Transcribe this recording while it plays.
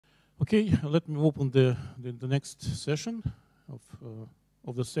Okay, let me open the next session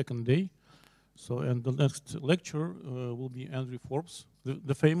of the second day. So, and the next lecture will be Andrew Forbes,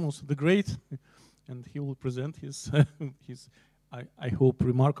 the famous, the great, and he will present his, his I hope,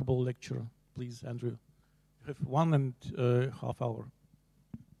 remarkable lecture. Please, Andrew, you have 1.5 hours.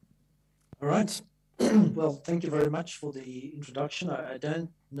 All right. Well, thank you very much for the introduction. I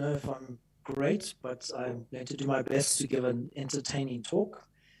don't know if I'm great, but I'm going to do my best to give an entertaining talk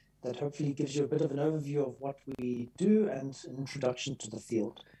that hopefully gives you a bit of an overview of what we do and an introduction to the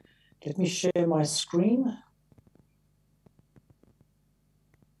field. Let me share my screen.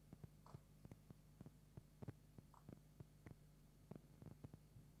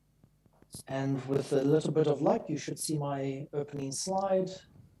 And with a little bit of luck, you should see my opening slide.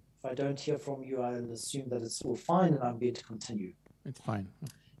 If I don't hear from you, I'll assume that it's all fine and I'm going to continue. It's fine.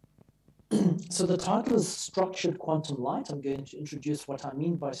 So the title is Structured Quantum Light. I'm going to introduce what I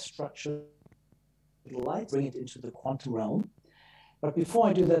mean by structured light, bring it into the quantum realm. But before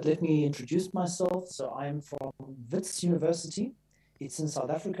I do that, let me introduce myself. So I am from Wits University. It's in South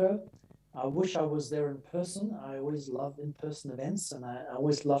Africa. I wish I was there in person. I always love in-person events, and I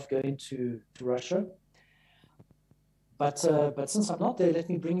always love going to Russia. But since I'm not there, let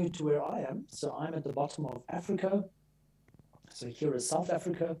me bring you to where I am. So I'm at the bottom of Africa. So here is South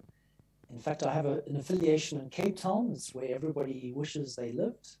Africa. In fact, I have an affiliation in Cape Town. It's where everybody wishes they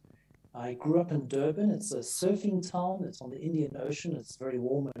lived. I grew up in Durban. It's a surfing town. It's on the Indian Ocean. It's very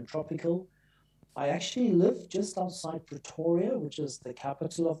warm and tropical. I actually live just outside Pretoria, which is the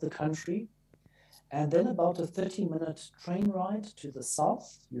capital of the country. And then about a 30-minute train ride to the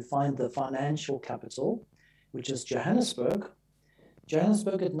south, you find the financial capital, which is Johannesburg.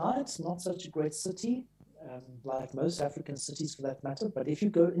 Johannesburg at night, not such a great city, like most African cities for that matter. But if you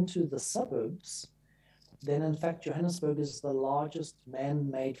go into the suburbs, then in fact, Johannesburg is the largest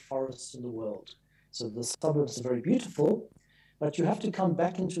man-made forest in the world. So the suburbs are very beautiful, but you have to come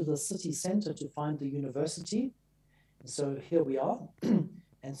back into the city center to find the university. So here we are.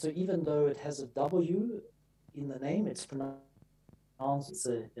 And so even though it has a W in the name, it's pronounced, it's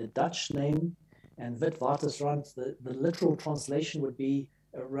a Dutch name, and Witwatersrand, the literal translation would be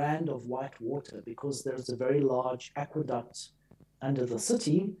a rand of white water, because there's a very large aqueduct under the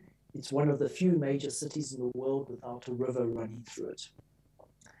city. It's one of the few major cities in the world without a river running through it.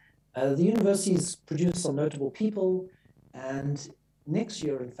 The university's produced some notable people, and next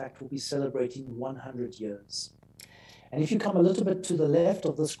year, in fact, we'll be celebrating 100 years. And if you come a little bit to the left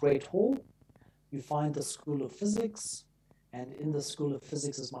of this great hall, you find the School of Physics, and in the School of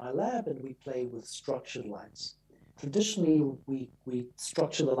Physics is my lab, and we play with structured lights. Traditionally, we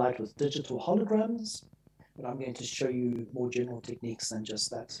structure the light with digital holograms, but I'm going to show you more general techniques than just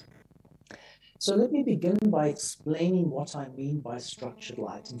that. So let me begin by explaining what I mean by structured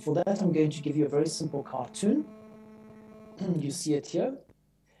light. And for that, I'm going to give you a very simple cartoon. You see it here.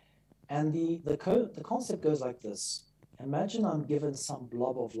 And the concept goes like this. Imagine I'm given some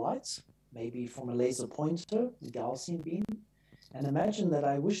blob of light, maybe from a laser pointer, a Gaussian beam. And imagine that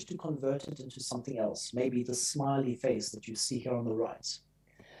I wish to convert it into something else, maybe the smiley face that you see here on the right.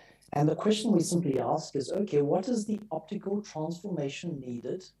 And the question we simply ask is, okay, what is the optical transformation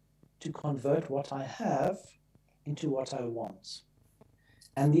needed to convert what I have into what I want?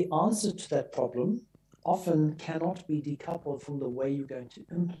 And the answer to that problem often cannot be decoupled from the way you're going to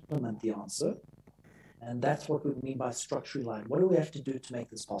implement the answer. And that's what we mean by structural light. What do we have to do to make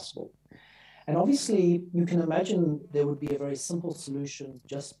this possible? And obviously, you can imagine there would be a very simple solution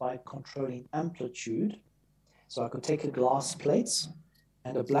just by controlling amplitude. So I could take a glass plate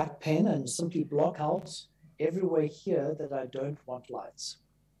and a black pen and simply block out everywhere here that I don't want lights.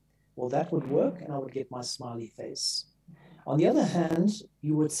 Well, that would work, and I would get my smiley face. On the other hand,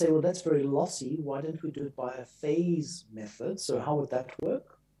 you would say, well, that's very lossy. Why don't we do it by a phase method? So how would that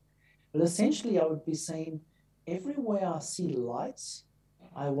work? Well, essentially, I would be saying, everywhere I see lights,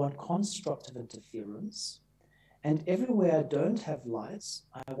 I want constructive interference. And everywhere I don't have lights,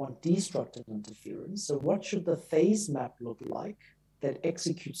 I want destructive interference. So what should the phase map look like that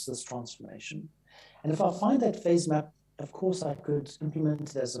executes this transformation? And if I find that phase map, of course, I could implement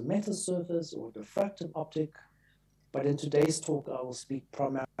it as a metasurface or a diffractive optic. But in today's talk, I will speak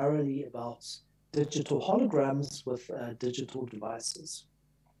primarily about digital holograms with digital devices.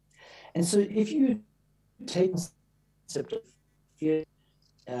 And so if you take the concept of fear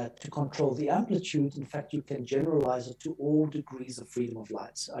to control the amplitude, in fact, you can generalize it to all degrees of freedom of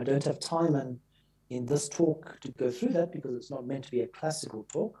light. I don't have time in this talk to go through that because it's not meant to be a classical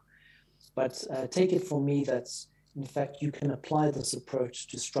talk. But take it from me that In fact, you can apply this approach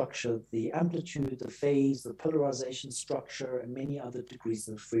to structure the amplitude, the phase, the polarization structure, and many other degrees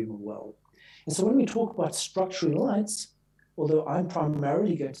of freedom as well. And so when we talk about structuring lights, although I'm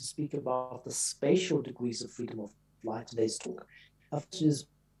primarily going to speak about the spatial degrees of freedom of light today's talk, which is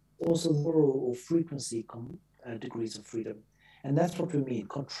also neural or frequency degrees of freedom. And that's what we mean,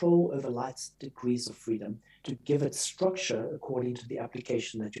 control over light's degrees of freedom to give it structure according to the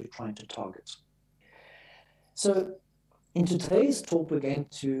application that you're trying to target. So in today's talk, we're going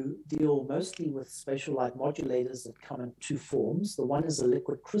to deal mostly with spatial light modulators that come in two forms. The one is a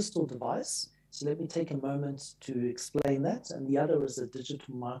liquid crystal device. So let me take a moment to explain that. And the other is a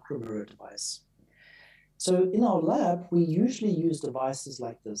digital micromirror device. So in our lab, we usually use devices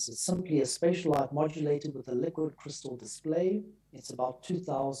like this. It's simply a spatial light modulator with a liquid crystal display. It's about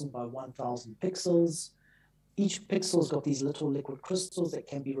 2,000 by 1,000 pixels. Each pixel's got these little liquid crystals that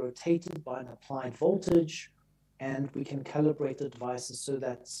can be rotated by an applied voltage. And we can calibrate the devices so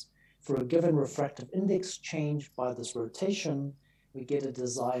that for a given refractive index change by this rotation, we get a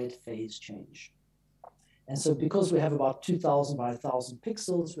desired phase change. And so because we have about 2,000 by 1,000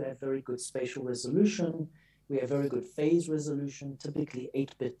 pixels, we have very good spatial resolution. We have very good phase resolution, typically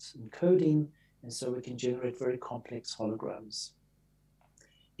 8-bit encoding. And so we can generate very complex holograms.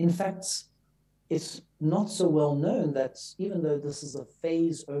 In fact, it's not so well known that even though this is a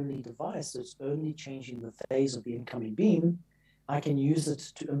phase-only device, it's only changing the phase of the incoming beam, I can use it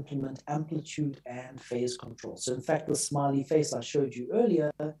to implement amplitude and phase control. So in fact, the smiley face I showed you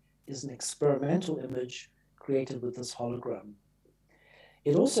earlier is an experimental image created with this hologram.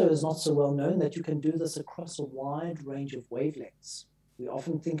 It also is not so well known that you can do this across a wide range of wavelengths. We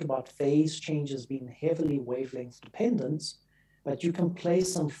often think about phase changes being heavily wavelength dependent, but you can play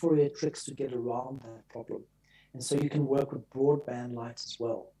some Fourier tricks to get around that problem. And so you can work with broadband light as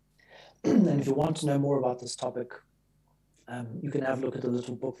well. And if you want to know more about this topic, you can have a look at the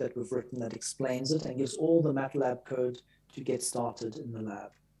little book that we've written that explains it and gives all the MATLAB code to get started in the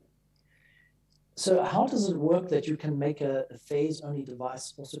lab. So how does it work that you can make a phase-only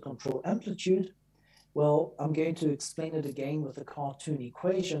device also control amplitude? Well, I'm going to explain it again with a cartoon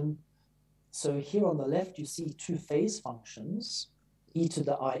equation. So here on the left, you see two phase functions, e to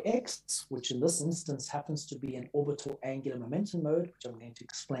the ix, which in this instance happens to be an orbital angular momentum mode, which I'm going to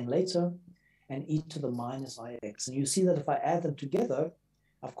explain later, and e to the minus ix. And you see that if I add them together,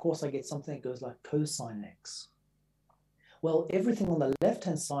 of course, I get something that goes like cosine x. Well, everything on the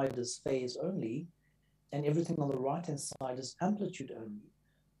left-hand side is phase only, and everything on the right-hand side is amplitude only.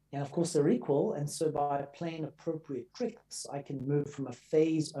 And of course, they're equal. And so by playing appropriate tricks, I can move from a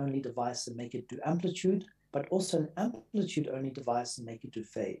phase-only device and make it do amplitude, but also an amplitude-only device and make it do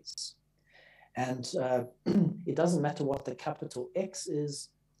phase. And it doesn't matter what the capital X is.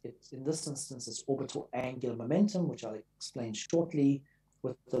 In this instance, it's orbital angular momentum, which I'll explain shortly,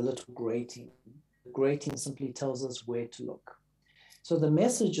 with the little grating. The grating simply tells us where to look. So the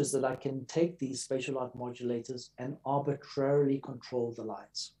message is that I can take these spatial light modulators and arbitrarily control the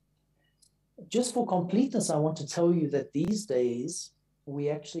lights. Just for completeness, I want to tell you that these days, we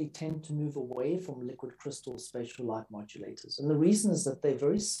actually tend to move away from liquid crystal spatial light modulators. And the reason is that they're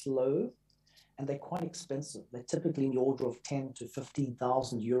very slow and they're quite expensive. They're typically in the order of 10 to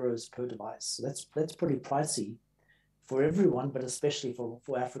 15,000 euros per device. So that's pretty pricey for everyone, but especially for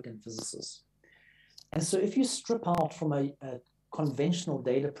African physicists. And so if you strip out from a conventional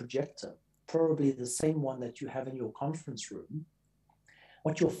data projector, probably the same one that you have in your conference room,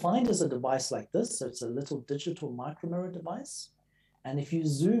 what you'll find is a device like this. So it's a little digital micromirror device. And if you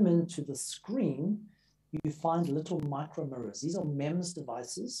zoom into the screen, you find little micromirrors. These are MEMS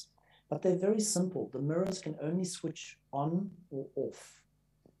devices, but they're very simple. The mirrors can only switch on or off.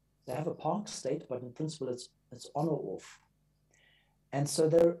 They have a park state, but in principle, it's on or off. And so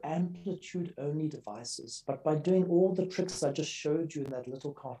they're amplitude-only devices. But by doing all the tricks I just showed you in that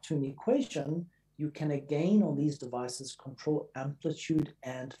little cartoon equation, you can again on these devices control amplitude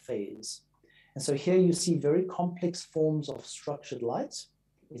and phase. And so here you see very complex forms of structured light.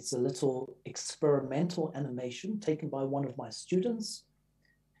 It's a little experimental animation taken by one of my students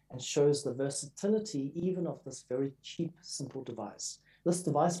and shows the versatility even of this very cheap, simple device. This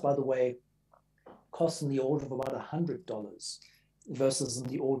device, by the way, costs in the order of about $100 versus in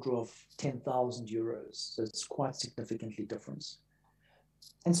the order of 10,000 euros. So it's quite significantly different.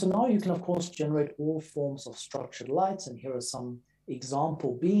 And so now you can, of course, generate all forms of structured light. And here are some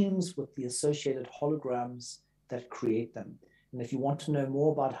example beams with the associated holograms that create them. And if you want to know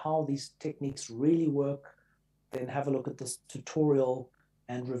more about how these techniques really work, then have a look at this tutorial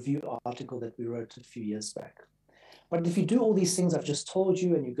and review article that we wrote a few years back. But if you do all these things I've just told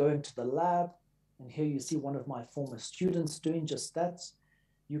you and you go into the lab And here you see one of my former students doing just that.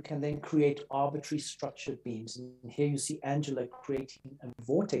 You can then create arbitrary structured beams. And here you see Angela creating a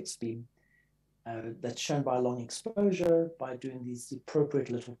vortex beam that's shown by long exposure by doing these appropriate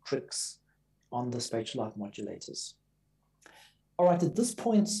little tricks on the spatial light modulators. All right, at this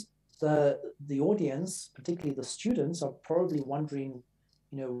point, the audience, particularly the students, are probably wondering,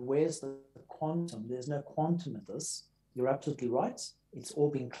 where's the quantum? There's no quantum in this. You're absolutely right. It's all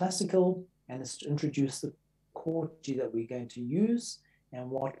been classical, and it's to introduce the core that we're going to use and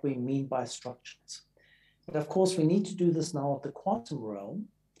what we mean by structures. But of course, we need to do this now at the quantum realm.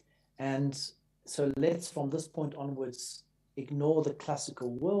 And so let's, from this point onwards, ignore the classical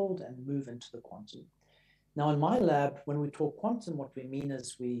world and move into the quantum. Now, in my lab, when we talk quantum, what we mean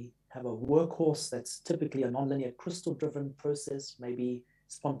is we have a workhorse that's typically a nonlinear crystal-driven process, maybe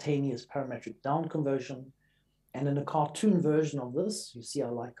spontaneous parametric down conversion. And in a cartoon version of this, you see I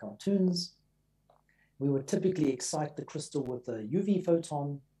like cartoons, we would typically excite the crystal with a UV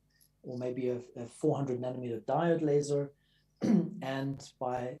photon or maybe a 400 nanometer diode laser. And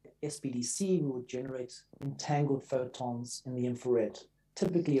by SPDC, we would generate entangled photons in the infrared,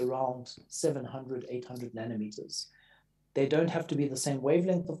 typically around 700, 800 nanometers. They don't have to be the same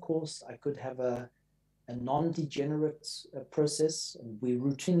wavelength, of course. I could have a non-degenerate process, and we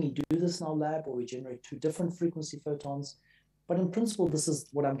routinely do this in our lab, where we generate two different frequency photons. But in principle, this is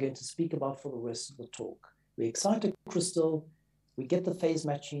what I'm going to speak about for the rest of the talk. We excite a crystal, we get the phase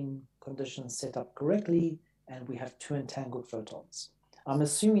matching conditions set up correctly, and we have two entangled photons. I'm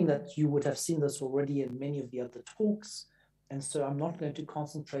assuming that you would have seen this already in many of the other talks, and so I'm not going to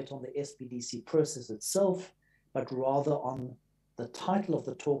concentrate on the SPDC process itself, but rather on the title of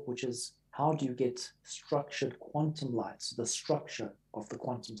the talk, which is how do you get structured quantum light, the structure of the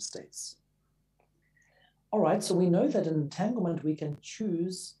quantum states. All right, so we know that in entanglement, we can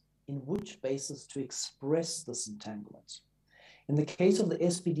choose in which basis to express this entanglement. In the case of the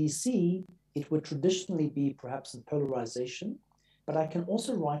SPDC, it would traditionally be perhaps in polarization, but I can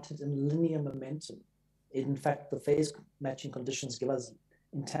also write it in linear momentum. In fact, the phase matching conditions give us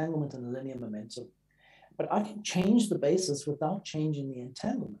entanglement in linear momentum. But I can change the basis without changing the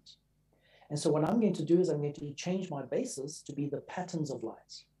entanglement. And so what I'm going to do is I'm going to change my basis to be the patterns of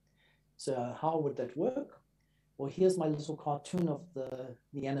light. So how would that work? Well, here's my little cartoon of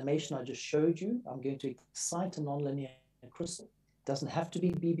the animation I just showed you. I'm going to excite a nonlinear crystal. It doesn't have to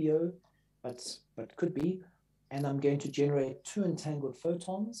be BBO, but could be. And I'm going to generate two entangled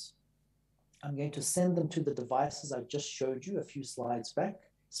photons. I'm going to send them to the devices I just showed you a few slides back,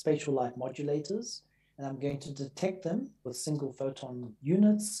 spatial light modulators, and I'm going to detect them with single photon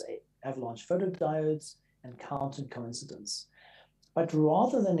units, avalanche photodiodes, and counted coincidence. But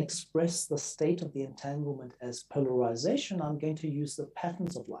rather than express the state of the entanglement as polarization, I'm going to use the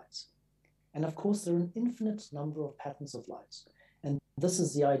patterns of light. And of course, there are an infinite number of patterns of light. And this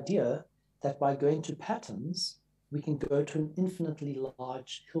is the idea that by going to patterns, we can go to an infinitely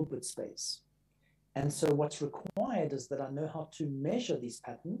large Hilbert space. And so what's required is that I know how to measure these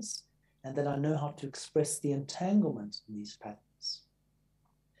patterns and that I know how to express the entanglement in these patterns.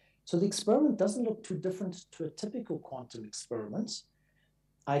 So the experiment doesn't look too different to a typical quantum experiment.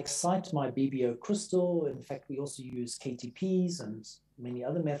 I excite my BBO crystal. In fact, we also use KTPs and many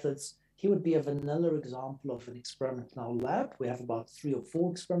other methods. Here would be a vanilla example of an experiment in our lab. We have about 3 or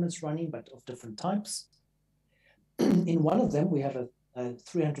 4 experiments running, but of different types. In one of them, we have a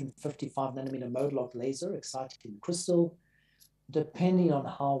 355 nanometer mode lock laser exciting the crystal. Depending on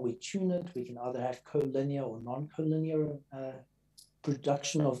how we tune it, we can either have collinear or non-collinear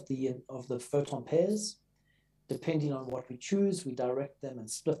production of the photon pairs. Depending on what we choose, we direct them and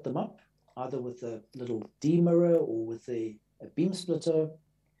split them up, either with a little D mirror or with a beam splitter.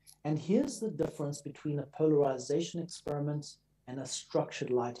 And here's the difference between a polarization experiment and a structured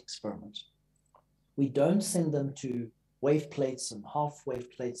light experiment. We don't send them to wave plates and half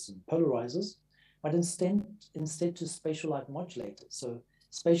wave plates and polarizers, but instead to spatial light modulators. So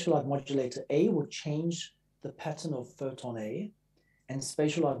spatial light modulator A will change the pattern of photon A, and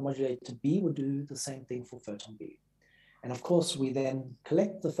spatial light modulator B would do the same thing for photon B. And of course, we then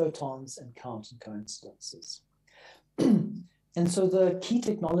collect the photons and count in coincidences. And so the key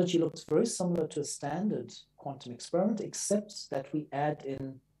technology looks very similar to a standard quantum experiment, except that we add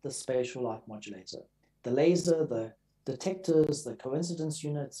in the spatial light modulator. The laser, the detectors, the coincidence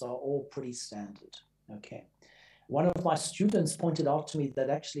units are all pretty standard. Okay. One of my students pointed out to me that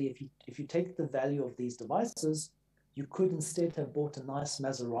actually if you take the value of these devices, you could instead have bought a nice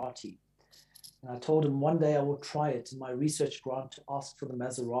Maserati. And I told him one day I will try it in my research grant to ask for the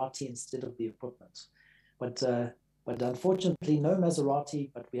Maserati instead of the equipment. But But unfortunately, no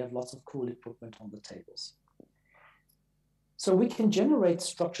Maserati, but we have lots of cool equipment on the tables. So we can generate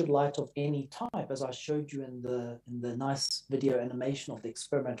structured light of any type, as I showed you in the nice video animation of the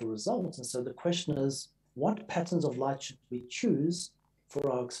experimental results. And so the question is, what patterns of light should we choose for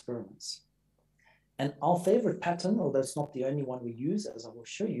our experiments? And our favorite pattern, although it's not the only one we use, as I will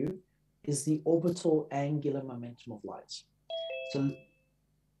show you, is the orbital angular momentum of light.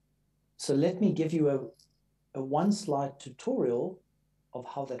 So let me give you a one-slide tutorial of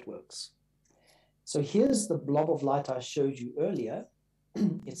how that works. So here's the blob of light I showed you earlier.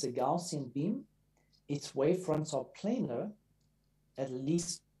 It's a Gaussian beam. Its wavefronts are planar, at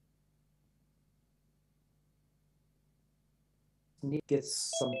least it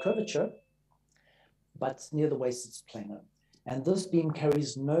gets some curvature, but near the waist it's planar. And this beam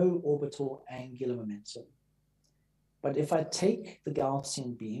carries no orbital angular momentum. But if I take the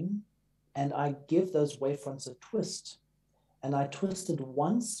Gaussian beam and I give those wavefronts a twist, and I twist it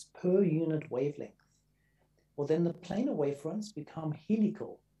once per unit wavelength, well, then the planar wavefronts become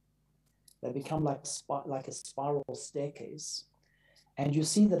helical. They become like a spiral staircase. And you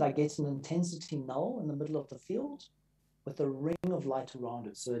see that I get an intensity null in the middle of the field with a ring of light around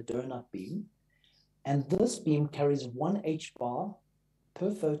it, so a donut beam. And this beam carries 1 h-bar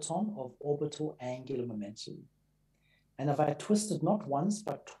per photon of orbital angular momentum. And if I twist it not once,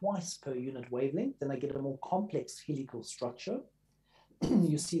 but twice per unit wavelength, then I get a more complex helical structure.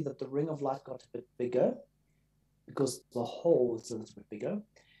 You see that the ring of light got a bit bigger because the hole is a little bit bigger.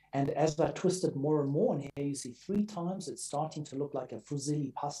 And as I twist it more and more, and here you see 3 times, it's starting to look like a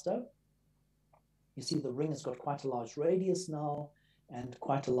fusilli pasta. You see the ring has got quite a large radius now and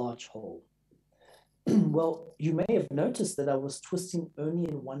quite a large hole. Well, you may have noticed that I was twisting only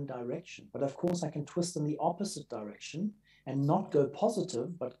in one direction, but of course I can twist in the opposite direction and not go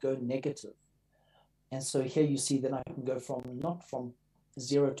positive, but go negative. And so here you see that I can go not from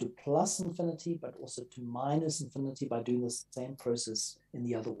 0 to plus infinity, but also to minus infinity by doing the same process in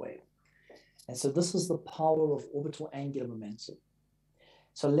the other way. And so this is the power of orbital angular momentum.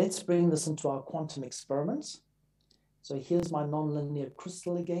 So let's bring this into our quantum experiments. So here's my nonlinear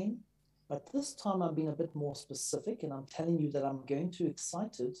crystal again, but this time I'm being a bit more specific, and I'm telling you that I'm going to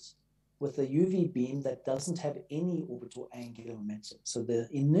excite it with a UV beam that doesn't have any orbital angular momentum. So the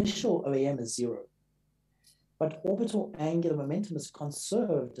initial OAM is 0. But orbital angular momentum is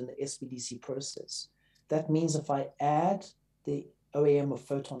conserved in the SPDC process. That means if I add the OAM of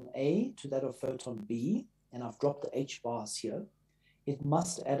photon A to that of photon B, and I've dropped the H bars here, it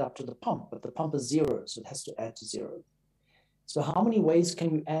must add up to the pump, but the pump is 0, so it has to add to 0. So how many ways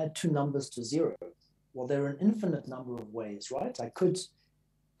can you add 2 numbers to 0? Well, there are an infinite number of ways, right? I could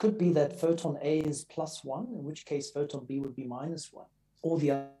be that photon A is +1, in which case photon B would be -1, or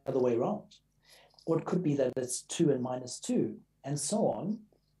the other way around. Or it could be that it's 2 and -2, and so on.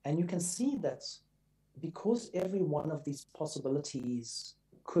 And you can see that because every one of these possibilities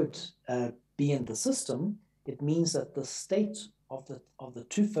could be in the system, it means that the state of the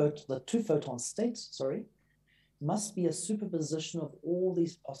two photon states, must be a superposition of all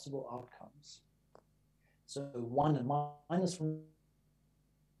these possible outcomes. So 1 and -1.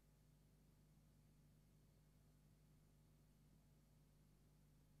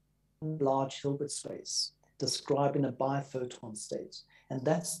 Large Hilbert space described in a biphoton state. And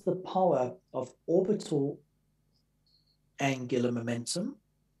that's the power of orbital angular momentum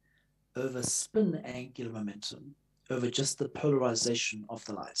over spin angular momentum over just the polarization of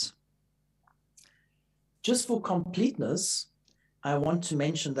the light. Just for completeness, I want to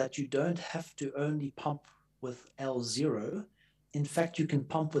mention that you don't have to only pump with L0. In fact, you can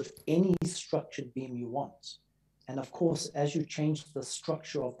pump with any structured beam you want. And of course, as you change the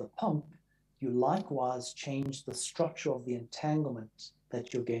structure of the pump, you likewise change the structure of the entanglement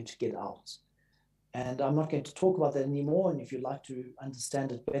that you're going to get out. And I'm not going to talk about that anymore. And if you'd like to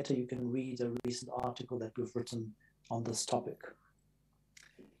understand it better, you can read a recent article that we've written on this topic.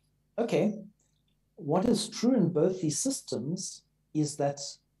 Okay, what is true in both these systems is that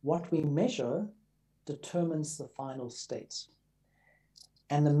what we measure determines the final state.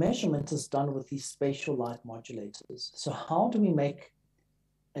 And the measurement is done with these spatial light modulators. So how do we make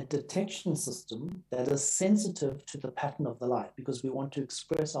a detection system that is sensitive to the pattern of the light? Because we want to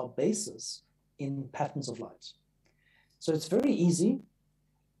express our basis in patterns of light. So it's very easy.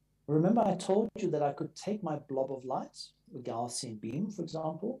 Remember I told you that I could take my blob of light, a Gaussian beam, for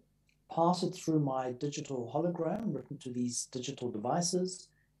example, pass it through my digital hologram written to these digital devices,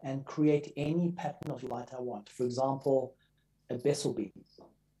 and create any pattern of light I want. For example, a Bessel beam.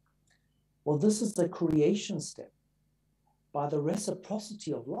 Well, this is the creation step. by the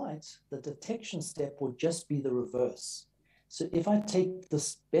reciprocity of light, the detection step would just be the reverse. So if I take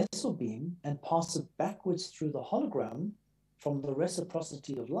this Bessel beam and pass it backwards through the hologram from the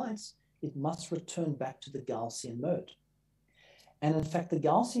reciprocity of light, it must return back to the Gaussian mode. And in fact, the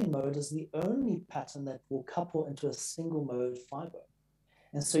Gaussian mode is the only pattern that will couple into a single mode fiber.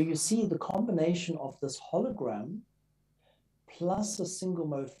 And so you see the combination of this hologram plus a single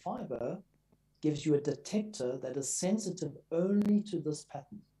mode fiber gives you a detector that is sensitive only to this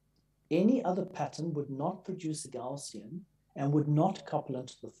pattern. Any other pattern would not produce a Gaussian and would not couple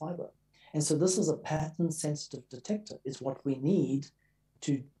into the fiber. And so this is a pattern-sensitive detector. It's what we need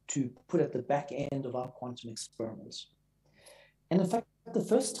to put at the back end of our quantum experiments. And in fact, the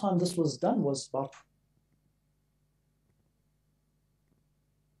first time this was done was about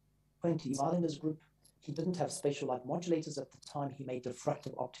 20. Weilinger's group, he didn't have spatial light modulators at the time. He made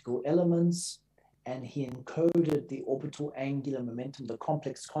diffractive optical elements, and he encoded the orbital angular momentum, the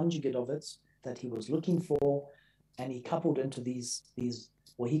complex conjugate of it that he was looking for, and he coupled into these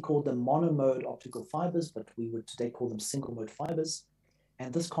well, he called them monomode optical fibers, but we would today call them single mode fibers.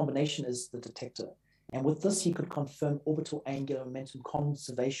 And this combination is the detector. And with this, he could confirm orbital angular momentum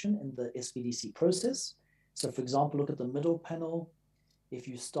conservation in the SPDC process. So for example, look at the middle panel. If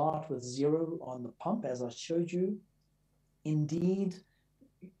you start with 0 on the pump, as I showed you, indeed,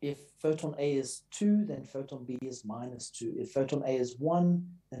 if photon A is 2, then photon B is -2. If photon A is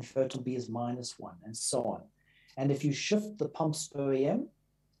 1, then photon B is -1, and so on. And if you shift the pump's OAM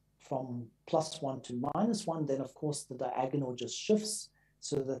from +1 to -1, then of course the diagonal just shifts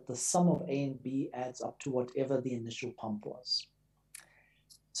so that the sum of A and B adds up to whatever the initial pump was.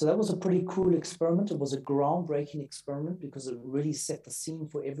 So that was a pretty cool experiment. It was a groundbreaking experiment because it really set the scene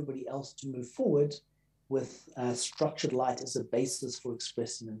for everybody else to move forward with structured light as a basis for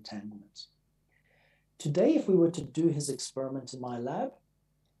expressing entanglement. Today, if we were to do his experiment in my lab,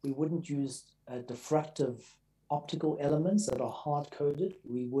 we wouldn't use diffractive optical elements that are hard-coded.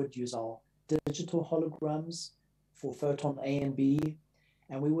 We would use our digital holograms for photon A and B,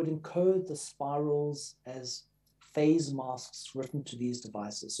 and we would encode the spirals as phase masks written to these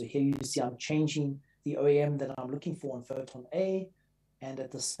devices. So here you see I'm changing the OAM that I'm looking for on photon A, and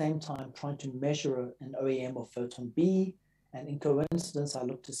at the same time trying to measure an OAM of photon B, and in coincidence, I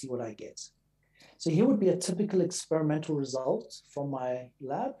look to see what I get. So here would be a typical experimental result from my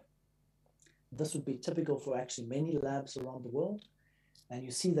lab. This would be typical for actually many labs around the world. And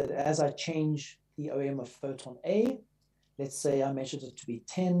you see that as I change the OAM of photon A, let's say I measured it to be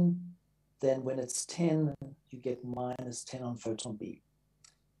 10, then when it's 10, you get -10 on photon B.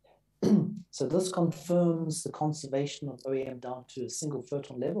 So this confirms the conservation of OAM down to a single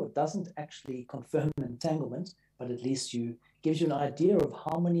photon level. It doesn't actually confirm entanglement, but at least gives you an idea of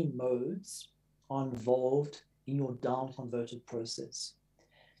how many modes are involved in your down-converted process.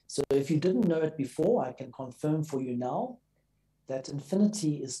 So if you didn't know it before, I can confirm for you now that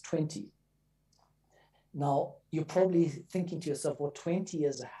infinity is 20. Now, you're probably thinking to yourself, well, 20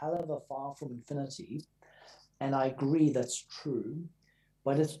 is a hell of a far from infinity. And I agree, that's true.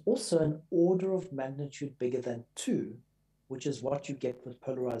 But it's also an order of magnitude bigger than 2, which is what you get with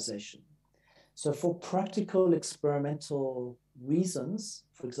polarization. So for practical experimental reasons,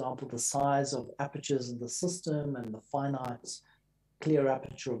 for example, the size of apertures in the system and the finite clear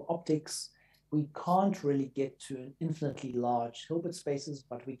aperture of optics, we can't really get to an infinitely large Hilbert spaces,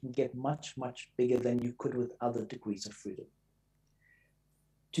 but we can get much, much bigger than you could with other degrees of freedom.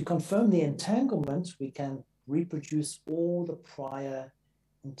 To confirm the entanglement, we can reproduce all the prior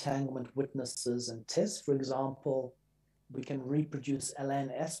entanglement witnesses and tests. For example, we can reproduce Alain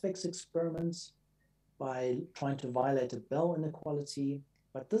Aspect's experiments by trying to violate a Bell inequality,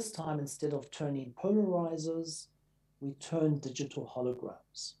 but this time, instead of turning polarizers, we turn digital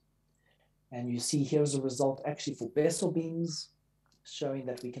holograms. And you see here's a result actually for Bessel beams, showing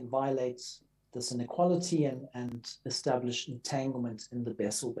that we can violate this inequality and establish entanglement in the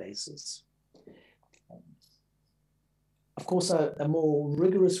Bessel basis. Of course, a more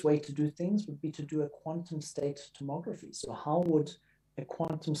rigorous way to do things would be to do a quantum state tomography. So how would a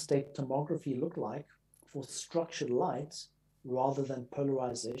quantum state tomography look like for structured light rather than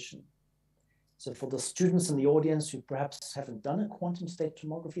polarization? So for the students in the audience who perhaps haven't done a quantum state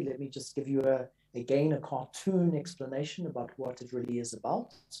tomography, let me just give you again a cartoon explanation about what it really is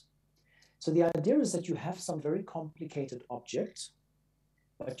about. So the idea is that you have some very complicated object,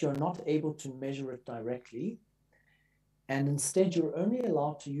 but you're not able to measure it directly. And instead, you're only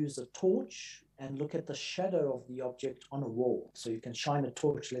allowed to use a torch and look at the shadow of the object on a wall. So you can shine a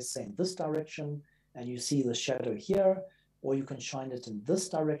torch, let's say in this direction, and you see the shadow here, or you can shine it in this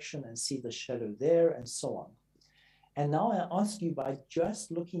direction and see the shadow there, and so on. And now I ask you, by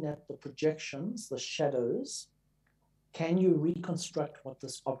just looking at the projections, the shadows, can you reconstruct what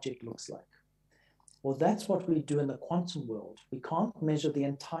this object looks like? Well, that's what we do in the quantum world. We can't measure the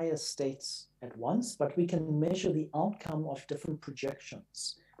entire states at once, but we can measure the outcome of different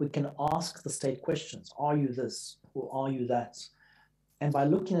projections. We can ask the state questions. Are you this or are you that? And by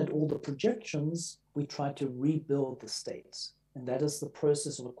looking at all the projections, we try to rebuild the states. And that is the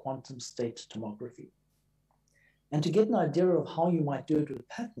process of a quantum state tomography. And to get an idea of how you might do it with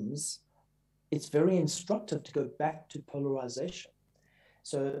patterns, it's very instructive to go back to polarization.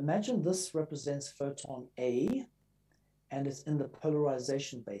 So imagine this represents photon A, and it's in the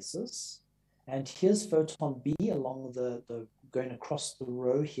polarization basis. And here's photon B along the going across the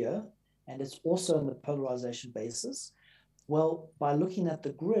row here, and it's also in the polarization basis. Well, by looking at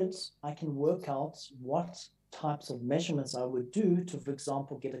the grids, I can work out what types of measurements I would do to, for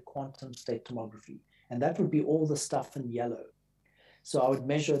example, get a quantum state tomography. And that would be all the stuff in yellow. So I would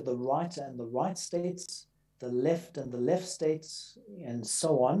measure the right and the right states, the left and the left states, and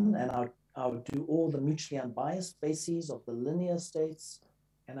so on. And I would do all the mutually unbiased bases of the linear states,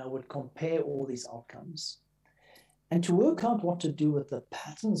 and I would compare all these outcomes. And to work out what to do with the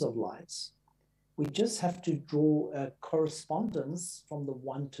patterns of lights, we just have to draw a correspondence from the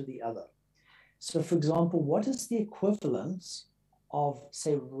one to the other. So for example, what is the equivalent of,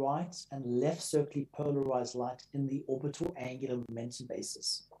 say, right and left circularly polarized light in the orbital angular momentum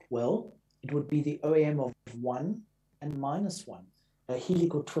basis? Well, it would be the OAM of 1 and -1, a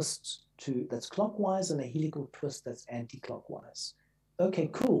helical twist that's clockwise and a helical twist that's anti-clockwise. Okay,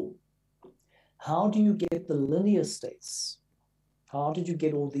 cool. How do you get the linear states? How did you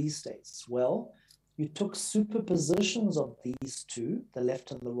get all these states? Well, you took superpositions of these two, the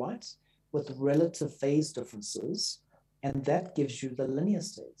left and the right, with relative phase differences, and that gives you the linear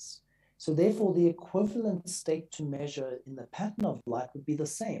states. So therefore, the equivalent state to measure in the pattern of light would be the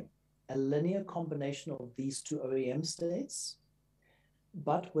same, a linear combination of these two OEM states,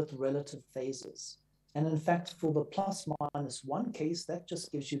 but with relative phases. And in fact, for the ±1 case, that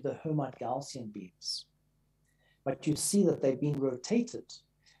just gives you the Hermite-Gaussian beams. But you see that they've been rotated.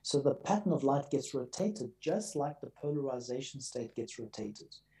 So the pattern of light gets rotated just like the polarization state gets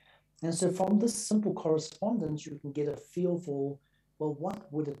rotated. And so from this simple correspondence, you can get a feel for, well,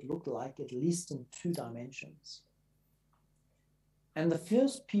 what would it look like, at least in 2 dimensions? And the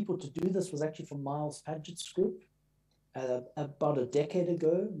first people to do this was actually from Miles Padgett's group about a decade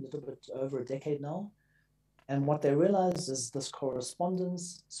ago, a little bit over a decade now. And what they realized is this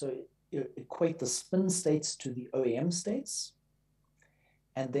correspondence. So you equate the spin states to the OEM states.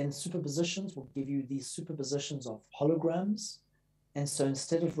 And then superpositions will give you these superpositions of holograms. And so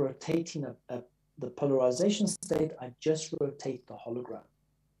instead of rotating the polarization state, I just rotate the hologram.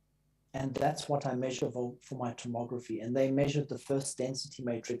 And that's what I measure for my tomography. And they measured the first density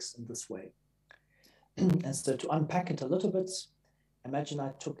matrix in this way. And so to unpack it a little bit, imagine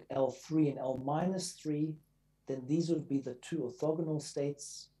I took L3 and L-3, then these would be the 2 orthogonal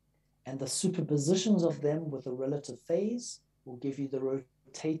states. And the superpositions of them with a relative phase will give you the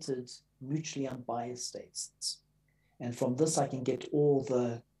rotated mutually unbiased states. And from this, I can get all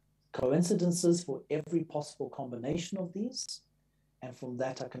the coincidences for every possible combination of these. And from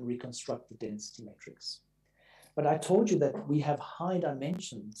that, I can reconstruct the density matrix. But I told you that we have high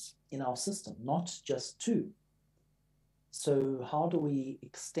dimensions in our system, not just 2. So how do we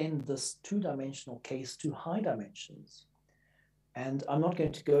extend this 2-dimensional case to high dimensions? And I'm not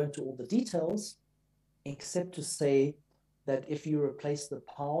going to go into all the details, except to say that if you replace the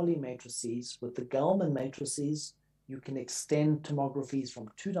Pauli matrices with the Gell-Mann matrices, you can extend tomographies from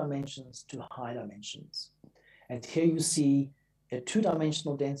 2 dimensions to high dimensions. And here you see a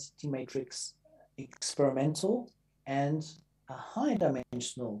 2-dimensional density matrix experimental and a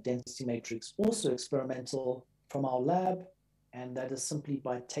high-dimensional density matrix also experimental from our lab. And that is simply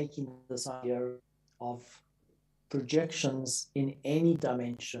by taking this idea of projections in any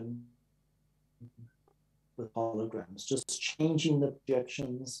dimension with holograms, just changing the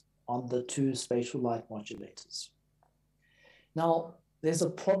projections on the 2 spatial light modulators. Now, there's a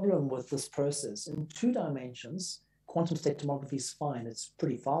problem with this process. In 2 dimensions, quantum state tomography is fine. It's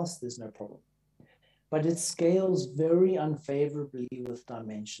pretty fast. There's no problem. But it scales very unfavorably with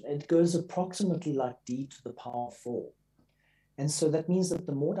dimension. It goes approximately like d to the power 4. And so that means that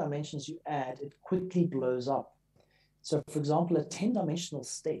the more dimensions you add, it quickly blows up. So for example, a 10-dimensional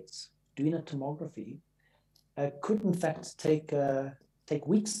state doing a tomography could in fact take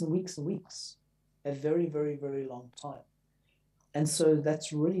weeks and weeks and weeks, a very, very, very long time. And so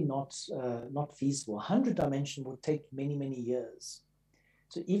that's really not feasible. 100 dimension would take many, many years.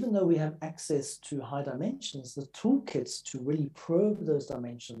 So even though we have access to high dimensions, the toolkit to really probe those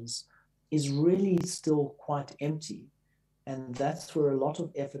dimensions is really still quite empty. And that's where a lot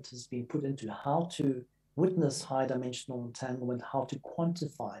of effort has been put into how to witness high dimensional entanglement, how to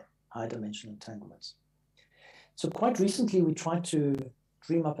quantify high dimensional entanglement. So quite recently, we tried to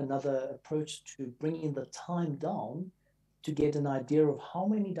dream up another approach to bringing the time down to get an idea of how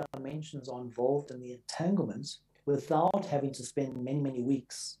many dimensions are involved in the entanglement without having to spend many, many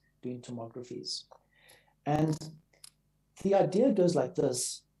weeks doing tomographies. And the idea goes like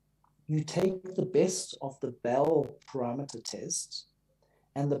this. You take the best of the Bell parameter test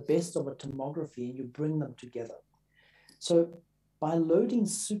and the best of a tomography and you bring them together. So by loading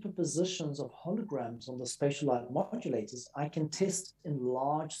superpositions of holograms on the spatial light modulators, I can test in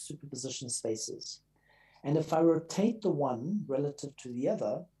large superposition spaces. And if I rotate the one relative to the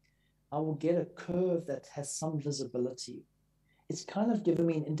other, I will get a curve that has some visibility. It's kind of giving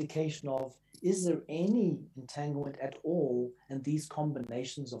me an indication of, is there any entanglement at all in these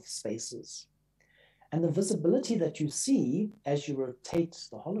combinations of spaces? And the visibility that you see as you rotate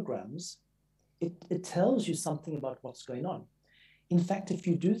the holograms, it tells you something about what's going on. In fact, if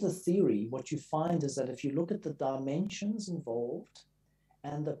you do the theory, what you find is that if you look at the dimensions involved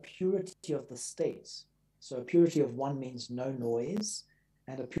and the purity of the states, so a purity of 1 means no noise,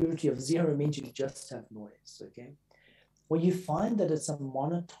 and a purity of 0 means you just have noise, okay? Well, you find that it's a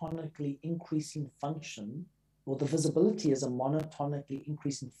monotonically increasing function, or the visibility is a monotonically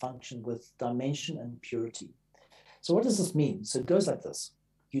increasing function with dimension and purity. So what does this mean? So it goes like this.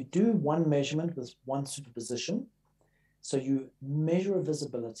 You do one measurement with one superposition. So you measure a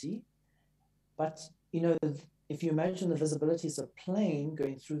visibility, but if you imagine the visibility is a plane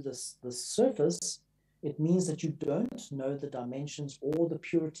going through this surface, it means that you don't know the dimensions or the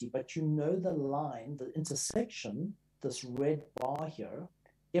purity, but you know the line, the intersection, this red bar here.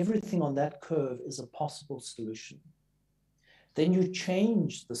 Everything on that curve is a possible solution. Then you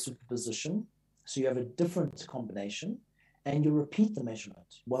change the superposition, so you have a different combination, and you repeat the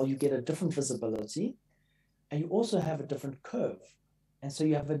measurement. Well, you get a different visibility, and you also have a different curve. And so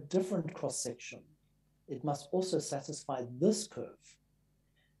you have a different cross-section. It must also satisfy this curve.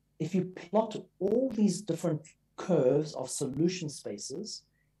 If you plot all these different curves of solution spaces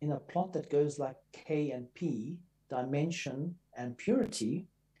in a plot that goes like K and P, dimension and purity,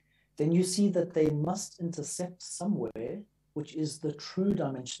 then you see that they must intersect somewhere, which is the true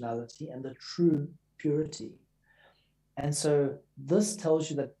dimensionality and the true purity. And so this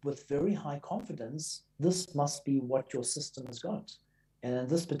tells you that with very high confidence, this must be what your system has got. And in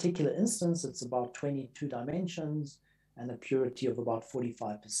this particular instance, it's about 22 dimensions and a purity of about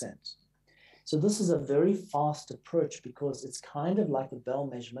 45%. So this is a very fast approach because it's kind of like a Bell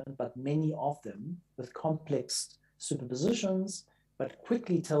measurement, but many of them with complex superpositions, but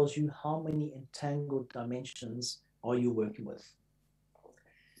quickly tells you how many entangled dimensions are you working with.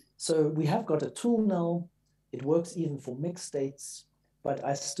 So we have got a tool now. It works even for mixed states, but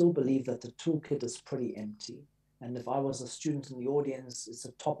I still believe that the toolkit is pretty empty. And if I was a student in the audience, it's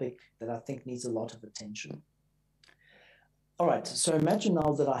a topic that I think needs a lot of attention. All right, so imagine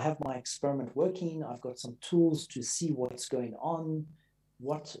now that I have my experiment working. I've got some tools to see what's going on.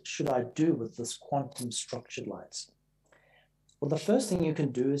 What should I do with this quantum structured light? Well, the first thing you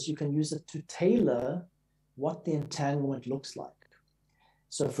can do is you can use it to tailor what the entanglement looks like.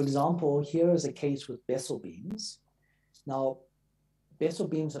 So for example, here is a case with Bessel beams. Now, Bessel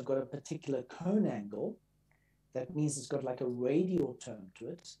beams have got a particular cone angle. That means it's got like a radial term to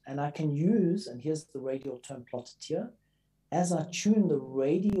it. And I can use, and here's the radial term plotted here. As I tune the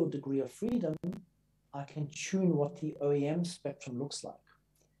radial degree of freedom, I can tune what the OEM spectrum looks like.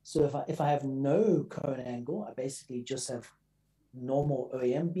 So if I have no cone angle, I basically just have normal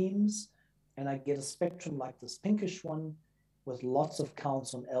OEM beams, and I get a spectrum like this pinkish one with lots of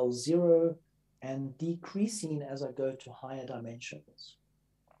counts on L0 and decreasing as I go to higher dimensions.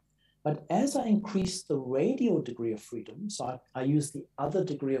 But as I increase the radial degree of freedom, so I use the other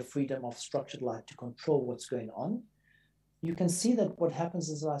degree of freedom of structured light to control what's going on, you can see that what happens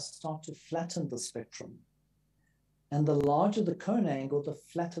is I start to flatten the spectrum. And the larger the cone angle, the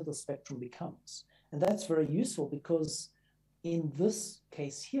flatter the spectrum becomes. And that's very useful because in this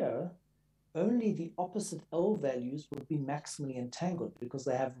case here, only the opposite L values would be maximally entangled because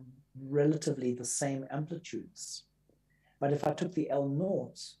they have relatively the same amplitudes. But if I took the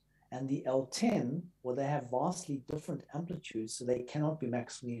L0 and the L10, well, they have vastly different amplitudes, so they cannot be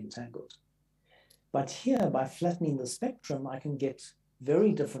maximally entangled. But here, by flattening the spectrum, I can get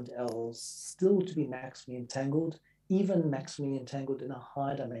very different L's still to be maximally entangled, even maximally entangled in a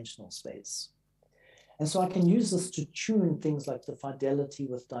high dimensional space. And so I can use this to tune things like the fidelity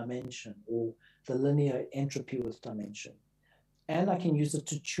with dimension or the linear entropy with dimension. And I can use it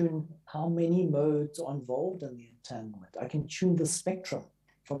to tune how many modes are involved in the entanglement. I can tune the spectrum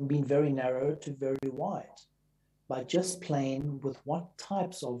from being very narrow to very wide by just playing with what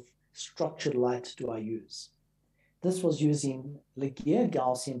types of structured light do I use. This was using Laguerre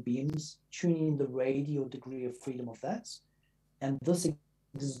Gaussian beams, tuning the radial degree of freedom of that. And this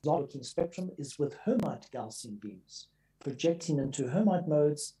exotic spectrum is with Hermite Gaussian beams, projecting into Hermite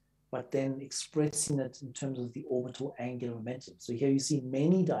modes, but then expressing it in terms of the orbital angular momentum. So here you see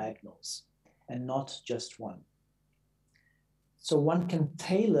many diagonals and not just one. So one can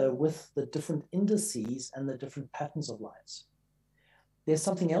tailor with the different indices and the different patterns of light. There's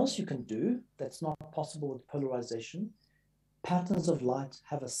something else you can do that's not possible with polarization. Patterns of light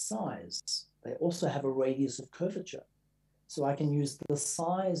have a size. They also have a radius of curvature. So I can use the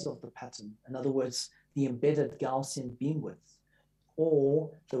size of the pattern, in other words, the embedded Gaussian beam width, or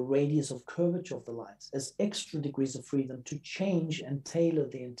the radius of curvature of the light as extra degrees of freedom to change and tailor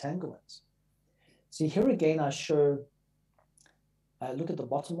the entanglement. So here again, I show, look at the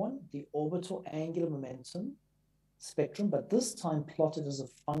bottom one, the orbital angular momentum spectrum, but this time plotted as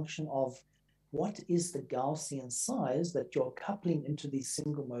a function of what is the Gaussian size that you're coupling into these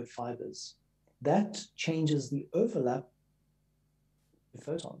single mode fibers. That changes the overlap of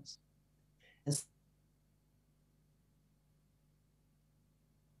photons. And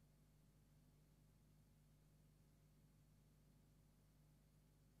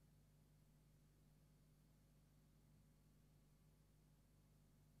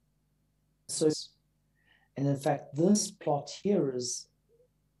so, and in fact, this plot here is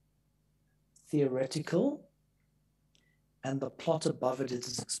theoretical, and the plot above it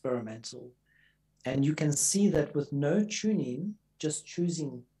is experimental. And you can see that with no tuning, just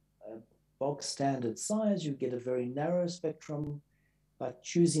choosing a bog standard size, you get a very narrow spectrum, but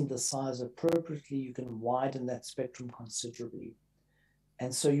choosing the size appropriately, you can widen that spectrum considerably.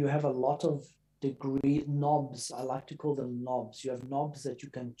 And so you have a lot of degree knobs. I like to call them knobs. You have knobs that you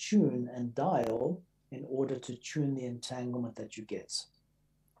can tune and dial in order to tune the entanglement that you get.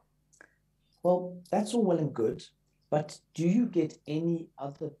 Well, that's all well and good, but do you get any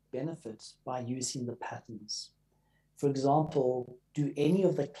other benefits by using the patterns? For example, do any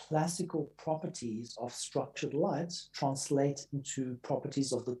of the classical properties of structured light translate into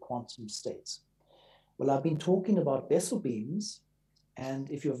properties of the quantum state? Well, I've been talking about Bessel beams, and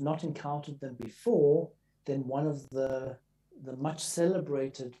if you have not encountered them before, then one of the much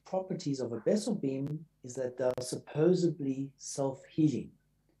celebrated properties of a Bessel beam is that they're supposedly self-healing.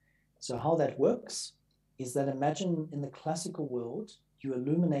 So how that works is that imagine in the classical world, you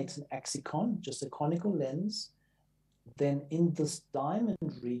illuminate an axicon, just a conical lens, then in this diamond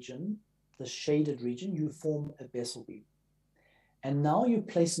region, the shaded region, you form a Bessel beam. And now you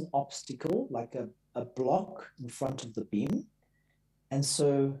place an obstacle, like a block in front of the beam, and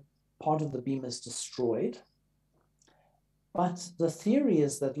so part of the beam is destroyed. But the theory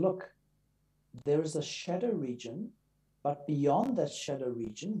is that, look, there is a shadow region, but beyond that shadow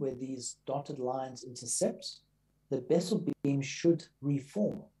region where these dotted lines intersect, the Bessel beam should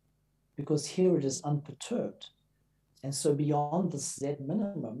reform because here it is unperturbed. And so beyond the Z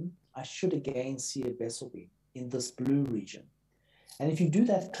minimum, I should again see a Bessel beam in this blue region. And if you do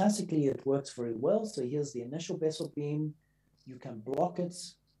that classically, it works very well. So here's the initial Bessel beam. You can block it.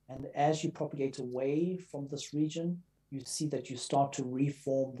 And as you propagate away from this region, you see that you start to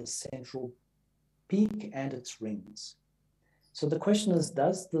reform the central peak and its rings. So the question is,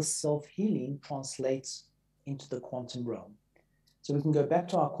 does this self-healing translate into the quantum realm? So we can go back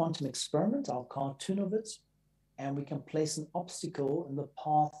to our quantum experiment, our cartoon of it, and we can place an obstacle in the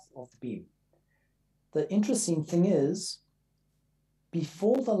path of the beam. The interesting thing is,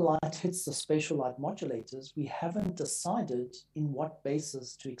 before the light hits the spatial light modulators, we haven't decided in what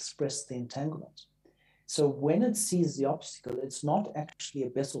basis to express the entanglement. So when it sees the obstacle, it's not actually a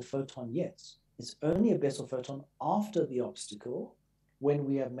Bessel photon yet. It's only a Bessel photon after the obstacle when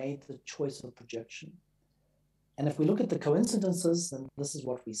we have made the choice of projection. And if we look at the coincidences, then this is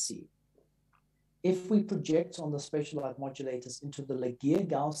what we see. If we project on the spatial light modulators into the Laguerre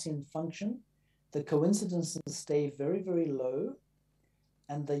Gaussian function, the coincidences stay very, very low,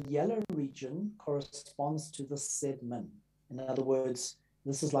 and the yellow region corresponds to the Z min. In other words,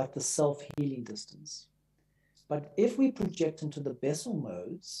 this is like the self-healing distance. But if we project into the Bessel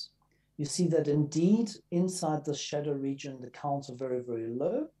modes, you see that indeed inside the shadow region, the counts are very, very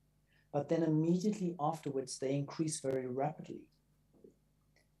low, but then immediately afterwards, they increase very rapidly.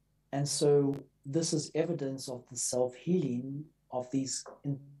 And so this is evidence of the self-healing of these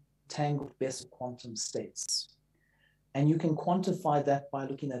entangled Bessel quantum states. And you can quantify that by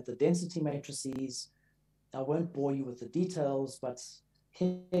looking at the density matrices. I won't bore you with the details, but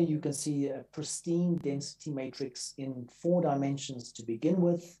here you can see a pristine density matrix in 4 dimensions to begin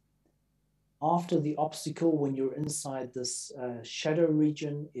with. After the obstacle, when you're inside this shadow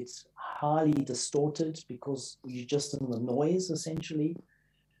region, it's highly distorted because you're just in the noise, essentially.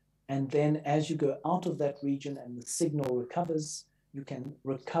 And then as you go out of that region and the signal recovers, you can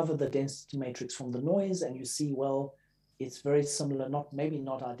recover the density matrix from the noise, and you see, well, it's very similar, maybe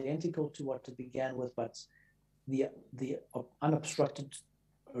not identical to what it began with, but the unobstructed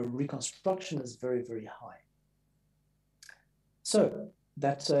reconstruction is very, very high. So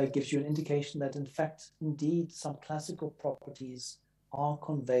that gives you an indication that, in fact, indeed, some classical properties are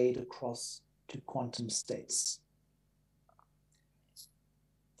conveyed across to quantum states.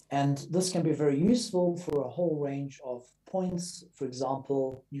 And this can be very useful for a whole range of points. For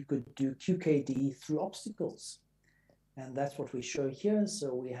example, you could do QKD through obstacles. And that's what we show here.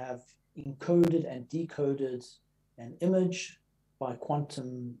 So we have encoded and decoded an image by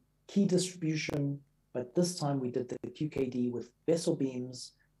quantum key distribution, but this time we did the QKD with Bessel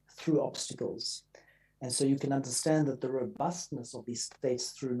beams through obstacles. And so you can understand that the robustness of these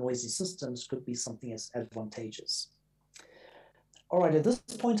states through noisy systems could be something as advantageous. All right, at this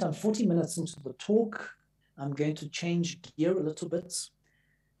point, I'm 40 minutes into the talk. I'm going to change gear a little bit.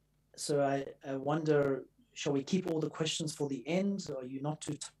 So I wonder, shall we keep all the questions for the end? Are you not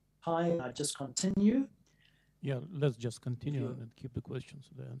too tired? I just continue? Yeah, let's just continue and keep the questions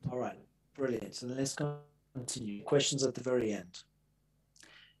at the end. All right, brilliant. So let's continue. Questions at the very end.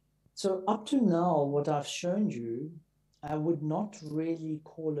 So up to now, what I've shown you, I would not really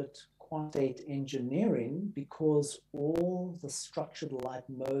call it quantum engineering, because all the structured light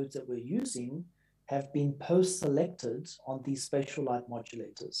modes that we're using have been post-selected on these spatial light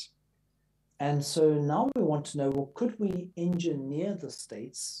modulators. And so now we want to know, well, could we engineer the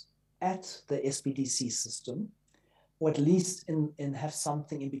states at the SPDC system, or at least have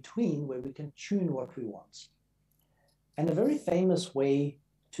something in between where we can tune what we want? And a very famous way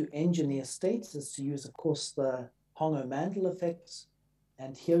to engineer states is to use, of course, the Hongo-Mandel effect.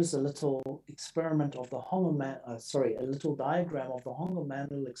 And here's a little experiment of the a little diagram of the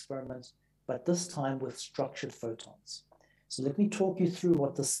Hongo-Mandel experiment, but this time with structured photons. So let me talk you through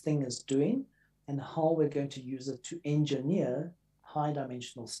what this thing is doing and how we're going to use it to engineer high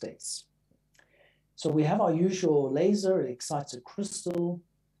dimensional states. So we have our usual laser, it excites a crystal,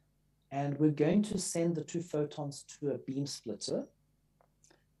 and we're going to send the 2 photons to a beam splitter.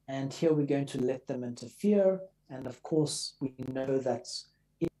 And here we're going to let them interfere. And of course, we know that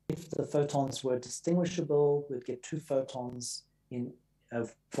if the photons were distinguishable, we'd get 2 photons in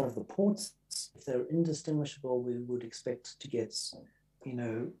front of the ports. If they're indistinguishable, we would expect to get,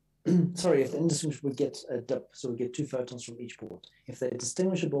 sorry, if they're indistinguishable, we get a dip. So we get 2 photons from each port. If they're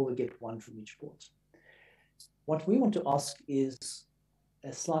distinguishable, we get 1 from each port. What we want to ask is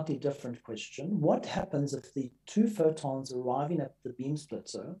a slightly different question. What happens if the 2 photons arriving at the beam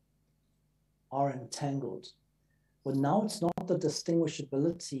splitter are entangled? Well, now it's not the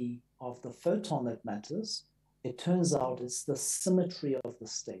distinguishability of the photon that matters. It turns out it's the symmetry of the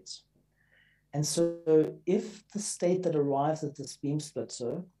state. And so if the state that arrives at this beam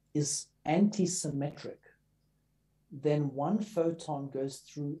splitter is anti-symmetric, then 1 photon goes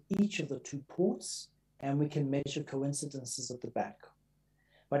through each of the 2 ports, and we can measure coincidences at the back.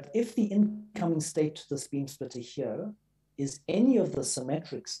 But if the incoming state to this beam splitter here is any of the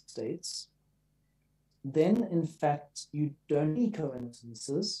symmetric states, then in fact you don't need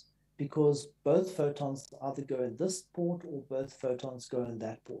coincidences, because both photons either go in this port or both photons go in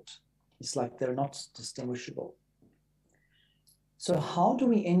that port. It's like they're not distinguishable. So how do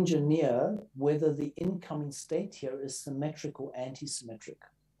we engineer whether the incoming state here is symmetric or anti-symmetric?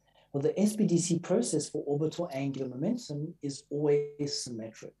 Well, the SPDC process for orbital angular momentum is always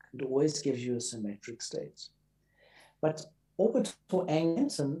symmetric. It always gives you a symmetric state. But orbital angular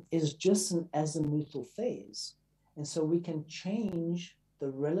momentum is just an azimuthal phase. And so we can change the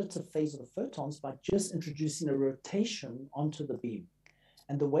relative phase of the photons by just introducing a rotation onto the beam.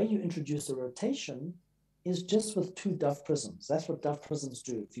 And the way you introduce a rotation is just with 2 Dove prisms. That's what Dove prisms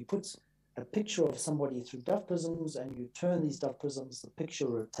do. If you put a picture of somebody through Dove prisms and you turn these Dove prisms, the picture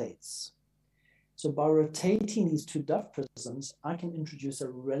rotates. So by rotating these 2 Dove prisms, I can introduce a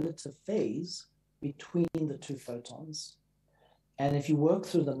relative phase between the 2 photons. And if you work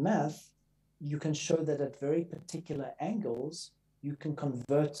through the math, you can show that at very particular angles, you can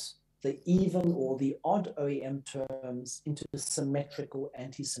convert the even or the odd OEM terms into symmetric or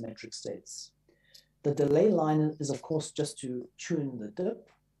anti-symmetric states. The delay line is, of course, just to tune the dip.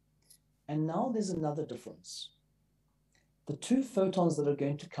 And now there's another difference. The two photons that are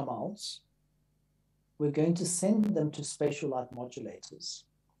going to come out, we're going to send them to spatial light modulators.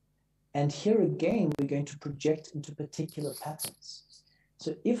 And here again, we're going to project into particular patterns.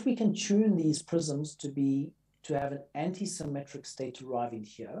 So if we can tune these prisms to have an anti-symmetric state arriving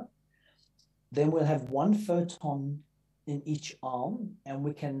here, then we'll have one photon in each arm, and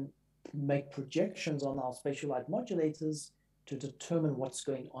we can make projections on our spatial light modulators to determine what's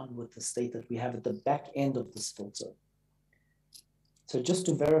going on with the state that we have at the back end of this filter. So just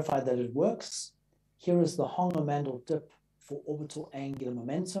to verify that it works, here is the Honger-Mandel dip for orbital angular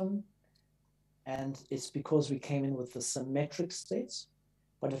momentum. And it's because we came in with the symmetric states.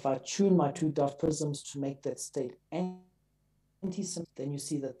 But if I tune my two Dove prisms to make that state anti-symmetric, then you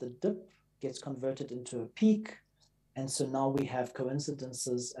see that the dip gets converted into a peak. And so now we have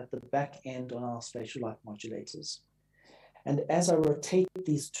coincidences at the back end on our spatial light modulators. And as I rotate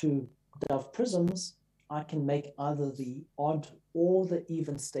these two Dove prisms, I can make either the odd or the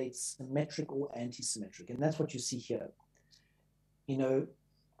even states symmetric or anti-symmetric. And that's what you see here. You know,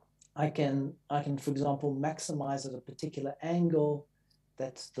 I can, for example, maximize at a particular angle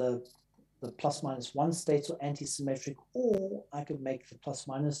that the plus minus 1 states are anti-symmetric, or I could make the plus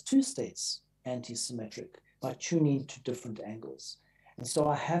minus 2 states anti-symmetric by tuning to different angles. And so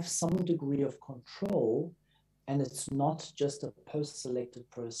I have some degree of control, and it's not just a post-selected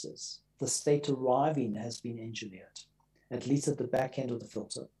process. The state arriving has been engineered, at least at the back end of the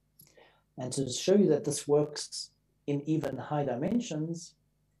filter. And to show you that this works in even high dimensions,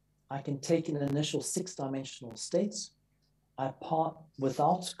 I can take an initial 6-dimensional state.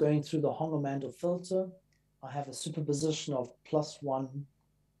 Without going through the Honger-Mandel filter, I have a superposition of plus 1,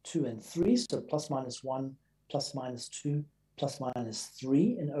 2, and 3. So plus minus 1, plus minus 2, plus minus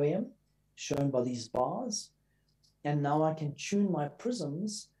 3 in OEM, shown by these bars. And now I can tune my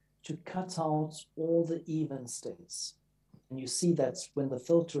prisms to cut out all the even states. And you see that's when the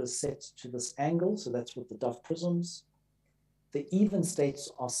filter is set to this angle. So that's with the Dove prisms. The even states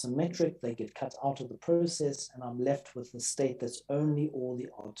are symmetric, they get cut out of the process, and I'm left with the state that's only all the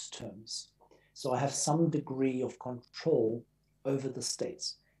odd terms. So I have some degree of control over the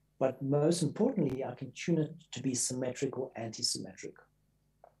states. But most importantly, I can tune it to be symmetric or anti-symmetric.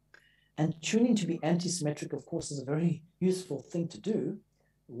 And tuning to be anti-symmetric, of course, is a very useful thing to do.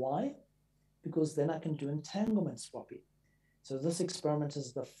 Why? Because then I can do entanglement swapping. So this experiment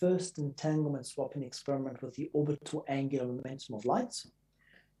is the first entanglement swapping experiment with the orbital angular momentum of light.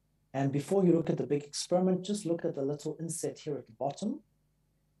 And before you look at the big experiment, just look at the little inset here at the bottom.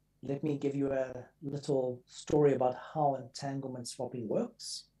 Let me give you a little story about how entanglement swapping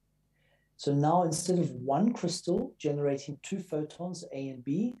works. So now instead of one crystal generating two photons, A and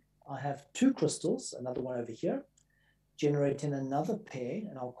B, I have two crystals, another one over here, generating another pair,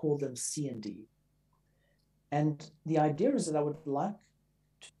 and I'll call them C and D. And the idea is that I would like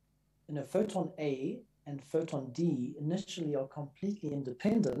to, photon A and photon D initially are completely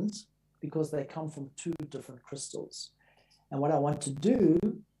independent because they come from two different crystals. And what I want to do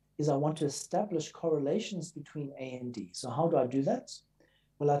is I want to establish correlations between A and D. So how do I do that?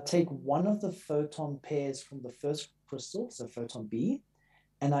 Well, I take one of the photon pairs from the first crystal, so photon B,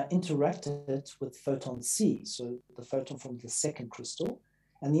 and I interact it with photon C, so the photon from the second crystal.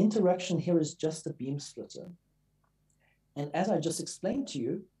 And the interaction here is just a beam splitter. And as I just explained to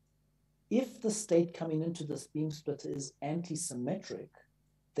you, if the state coming into this beam splitter is anti-symmetric,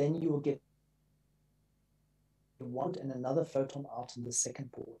 then you will get one and another photon out in the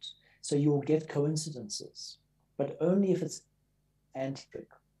second port. So you will get coincidences, but only if it's anti-symmetric.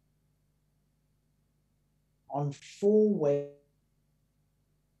 On four-way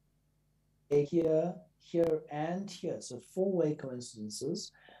here, here, and here, so four-way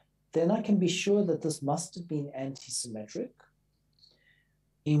coincidences, then I can be sure that this must have been anti-symmetric,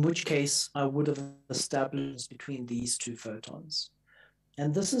 in which case I would have established between these two photons.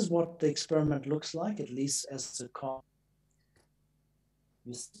 And this is what the experiment looks like, at least as a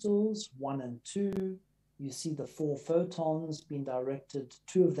crystals 1 and 2. You see the 4 photons being directed,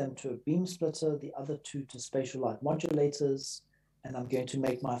 2 of them to a beam splitter, the other 2 to spatial light modulators, and I'm going to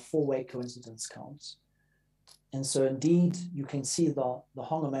make my 4-way coincidence count. And so indeed, you can see the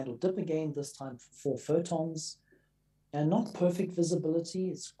Honger-Mandel dip again, this time for 4 photons, and not perfect visibility.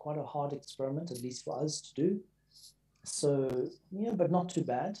 It's quite a hard experiment, at least for us to do. So, yeah, but not too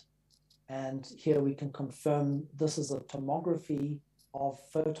bad. And here we can confirm this is a tomography of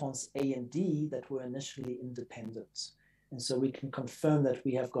photons A and D that were initially independent. And so we can confirm that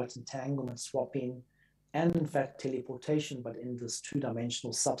we have got entanglement swapping and in fact teleportation, but in this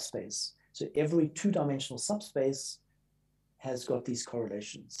 2-dimensional subspace. So every 2-dimensional subspace has got these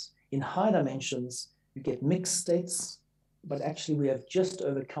correlations. In high dimensions, you get mixed states, but actually we have just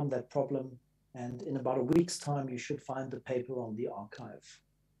overcome that problem. And in about a week's time, you should find the paper on the archive.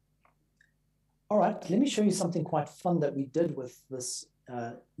 All right, let me show you something quite fun that we did with this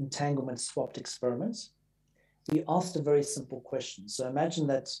entanglement swapped experiment. We asked a very simple question. So imagine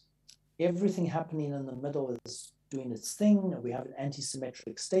that everything happening in the middle is doing its thing. We have an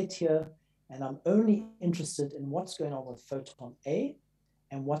anti-symmetric state here, and I'm only interested in what's going on with photon A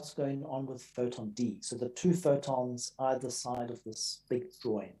and what's going on with photon D. So the two photons either side of this big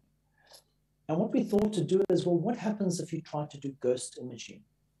drawing. And what we thought to do is, well, what happens if you try to do ghost imaging?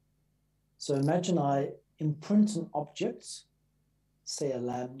 So imagine I imprint an object, say a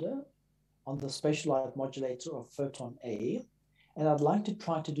lambda, on the spatial light modulator of photon A, and I'd like to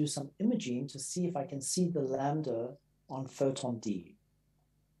try to do some imaging to see if I can see the lambda on photon D.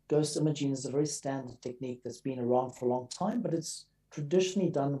 Ghost imaging is a very standard technique that's been around for a long time, but it's traditionally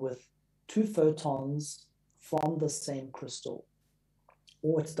done with two photons from the same crystal,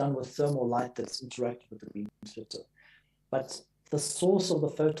 or it's done with thermal light that's interacted with the beam splitter. But the source of the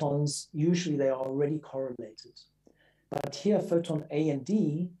photons, usually they are already correlated. But here, photon A and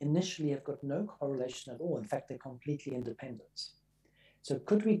D initially have got no correlation at all. In fact, they're completely independent. So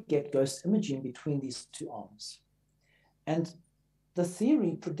could we get ghost imaging between these two arms? And the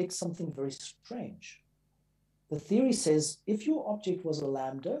theory predicts something very strange. The theory says if your object was a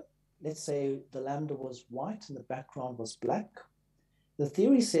lambda, let's say the lambda was white and the background was black, the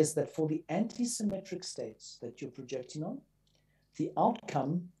theory says that for the anti-symmetric states that you're projecting on, the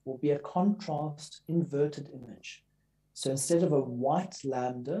outcome will be a contrast inverted image. So instead of a white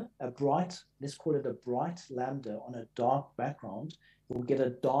lambda, let's call it a bright lambda on a dark background, we'll get a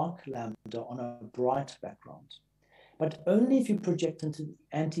dark lambda on a bright background. But only if you project into the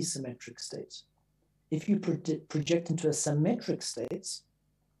anti-symmetric state. If you project into a symmetric state,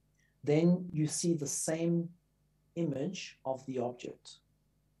 then you see the same image of the object.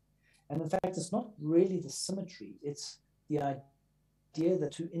 And in fact, it's not really the symmetry, it's the idea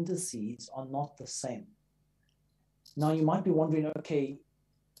that two indices are not the same. Now you might be wondering, okay,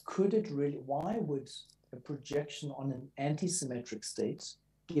 why would a projection on an anti-symmetric state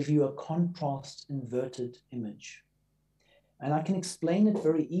give you a contrast inverted image? And I can explain it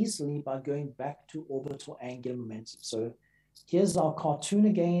very easily by going back to orbital angular momentum. So here's our cartoon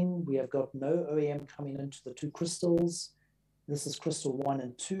again. We have got no OEM coming into the two crystals. This is crystal 1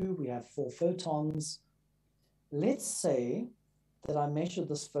 and 2. We have 4 photons. Let's say that I measure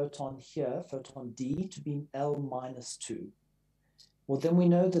this photon here, photon D, to be L minus 2. Well, then we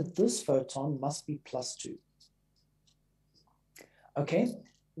know that this photon must be plus 2. Okay,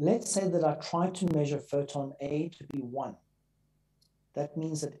 let's say that I try to measure photon A to be 1. That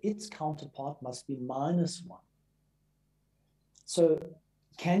means that its counterpart must be minus 1. So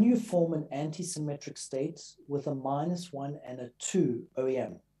can you form an anti-symmetric state with a minus 1 and a 2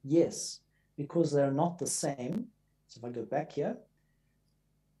 OEM? Yes, because they're not the same. So if I go back here,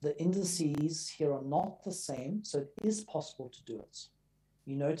 the indices here are not the same, so it is possible to do it.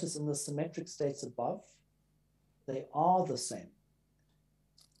 You notice in the symmetric states above, they are the same.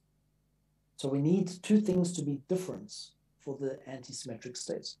 So we need two things to be different for the anti-symmetric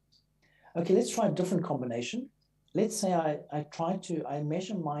states. Okay, let's try a different combination. Let's say I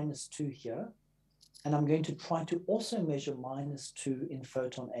measure minus 2 here, and I'm going to try to also measure minus 2 in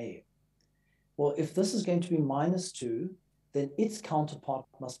photon A. Well, if this is going to be minus 2, then its counterpart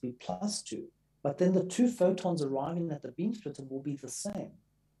must be plus 2. But then the two photons arriving at the beam splitter will be the same.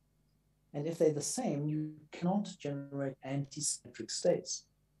 And if they're the same, you cannot generate anti-symmetric states.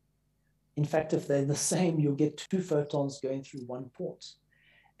 In fact, if they're the same, you'll get two photons going through one port.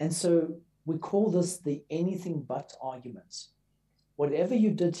 And so we call this the anything but argument. Whatever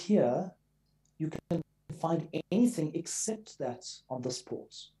you did here, you can find anything except that on this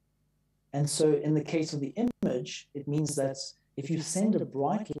port. And so in the case of the image, it means that if you send a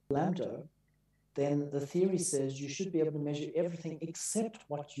bright lambda, then the theory says you should be able to measure everything except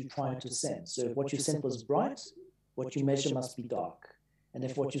what you try to send. So if what you sent was bright, what you measure must be dark. And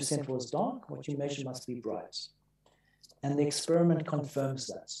if what you sent was dark, what you measure must be bright. And the experiment confirms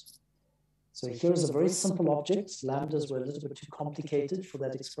that. So here's a very simple object. Lambdas were a little bit too complicated for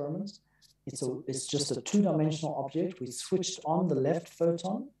that experiment. It's just a two-dimensional object. We switched on the left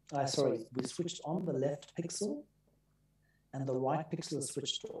photon. We switched on the left pixel, and the right pixel is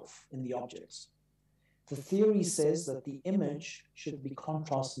switched off in the object. The theory says that the image should be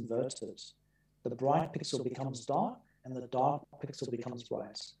contrast inverted. The bright pixel becomes dark, and the dark pixel becomes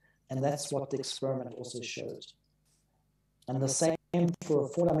bright. And that's what the experiment also showed. And the same for a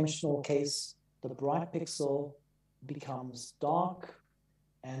four-dimensional case, the bright pixel becomes dark,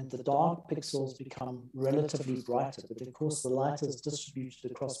 and the dark pixels become relatively brighter. But of course, the light is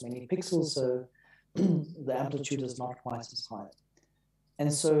distributed across many pixels, so the amplitude is not quite as high.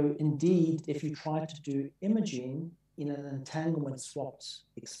 And so indeed, if you try to do imaging in an entanglement swapped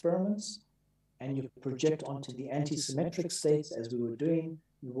experiment and you project onto the anti-symmetric states as we were doing,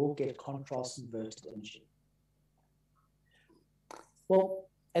 you will get contrast inverted imaging. Well,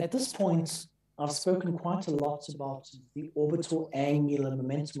 at this point, I've spoken quite a lot about the orbital angular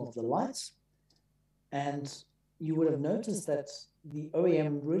momentum of the light. And you would have noticed that the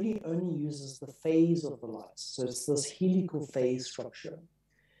OAM really only uses the phase of the light. So it's this helical phase structure.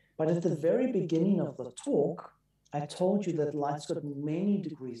 But at the very beginning of the talk, I told you that light's got many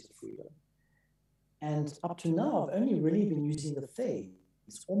degrees of freedom. And up to now, I've only really been using the phase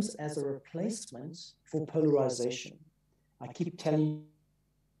almost as a replacement for polarization. I keep telling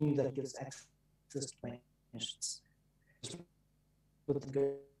you that it gives access to dimensions.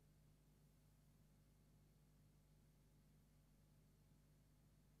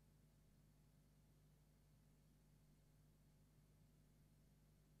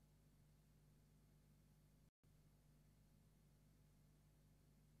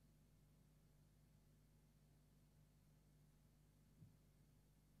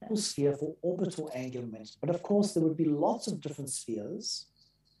 Sphere for orbital angular momentum. But of course, there would be lots of different spheres,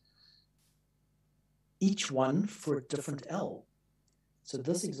 each one for a different L. So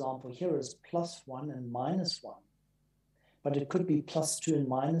this example here is +1 and -1, but it could be +2 and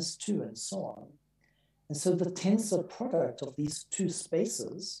 -2 and so on. And so the tensor product of these two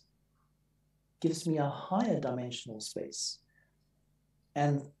spaces gives me a higher dimensional space.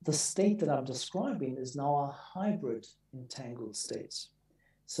 And the state that I'm describing is now a hybrid entangled state.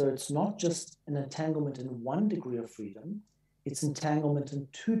 So it's not just an entanglement in 1 degree of freedom, it's entanglement in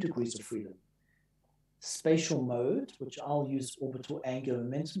 2 degrees of freedom. Spatial mode, which I'll use orbital angular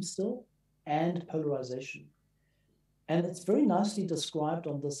momentum still, and polarization. And it's very nicely described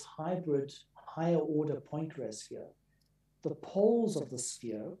on this hybrid higher order Poincare sphere. The poles of the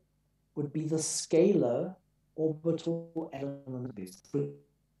sphere would be the scalar orbital angular momentum.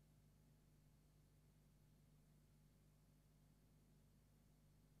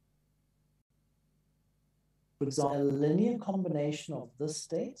 For example, a linear combination of this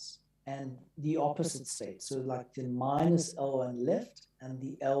state and the opposite state. So like the -L and left and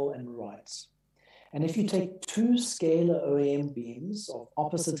the L and right. And if you take two scalar OAM beams of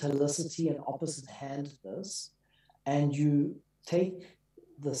opposite helicity and opposite handedness, and you take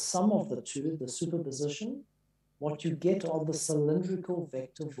the sum of the two, the superposition, what you get are the cylindrical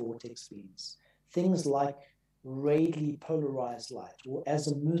vector vortex beams. Things like radially polarized light or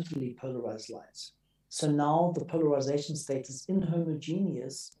azimuthally polarized light. So now the polarization state is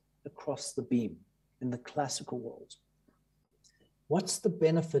inhomogeneous across the beam in the classical world. What's the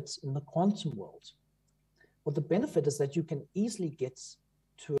benefit in the quantum world? Well, the benefit is that you can easily get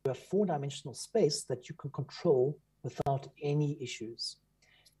to a 4-dimensional space that you can control without any issues.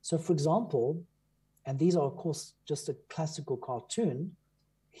 So for example, and these are of course just a classical cartoon,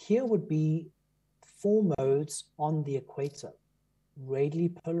 here would be 4 modes on the equator: radially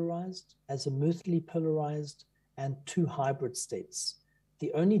polarized, azimuthally polarized, and 2 hybrid states.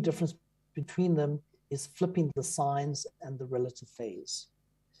 The only difference between them is flipping the signs and the relative phase.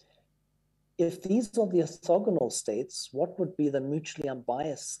 If these are the orthogonal states, what would be the mutually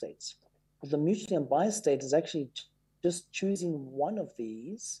unbiased states? Well, the mutually unbiased state is actually just choosing one of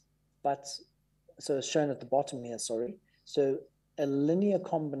these, but so it's shown at the bottom here, sorry. So a linear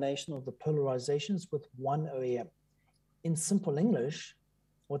combination of the polarizations with one OAM. In simple English,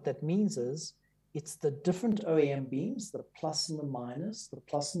 what that means is it's the different OAM beams, the plus and the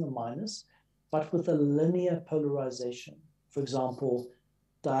minus, but with a linear polarization. For example,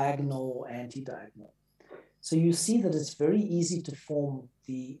 diagonal or anti-diagonal. So you see that it's very easy to form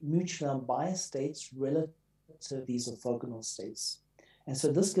the mutually unbiased states relative to these orthogonal states. And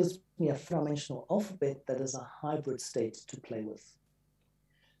so this gives me a 4-dimensional alphabet that is a hybrid state to play with.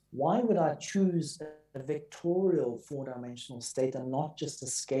 Why would I choose a vectorial 4-dimensional state and not just a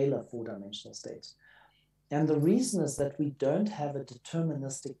scalar 4-dimensional state? And the reason is that we don't have a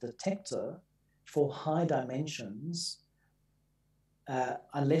deterministic detector for high dimensions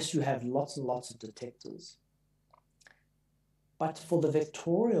unless you have lots and lots of detectors. But for the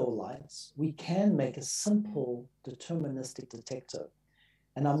vectorial lights, we can make a simple deterministic detector.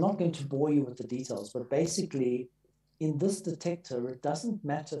 And I'm not going to bore you with the details, but basically, in this detector, it doesn't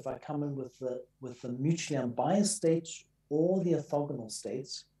matter if I come in with the mutually unbiased states or the orthogonal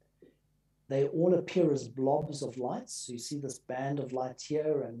states. They all appear as blobs of light. So you see this band of light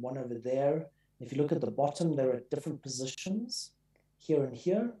here and one over there. If you look at the bottom, they're at different positions. here and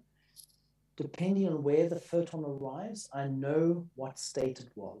here. Depending on where the photon arrives, I know what state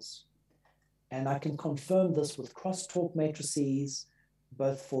it was. And I can confirm this with crosstalk matrices,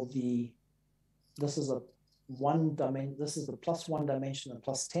 both for this is the +1 dimension and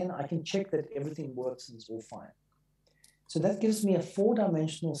 +10. I can check that everything works and is all fine. So that gives me a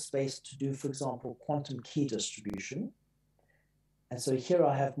 4-dimensional space to do, for example, quantum key distribution. And so here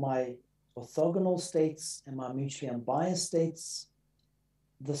I have my orthogonal states and my mutually unbiased states.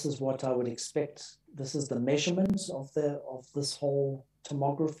 This is what I would expect. This is the measurement of this whole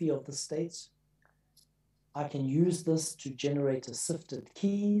tomography of the states. I can use this to generate a sifted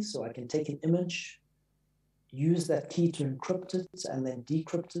key. So I can take an image, use that key to encrypt it and then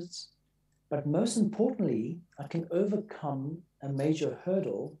decrypt it. But most importantly, I can overcome a major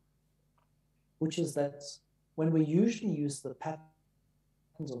hurdle, which is that when we usually use the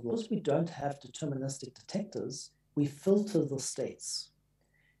patterns of laws, we don't have deterministic detectors, we filter the states.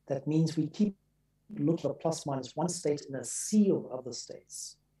 That means we keep looking at ±1 state in a sea of other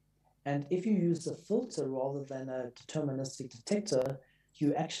states. And if you use a filter rather than a deterministic detector,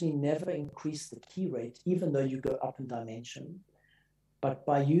 you actually never increase the key rate, even though you go up in dimension. But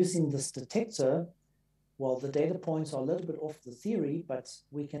by using this detector, well, the data points are a little bit off the theory, but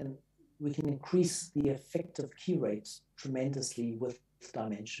we can increase the effective key rate tremendously with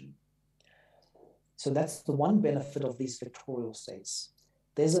dimension. So that's the one benefit of these vectorial states.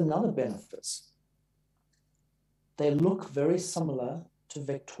 There's another benefit. They look very similar to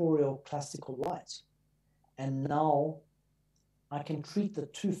vectorial classical light. And now I can treat the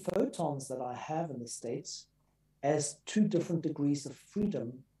 2 photons that I have in the states as 2 different degrees of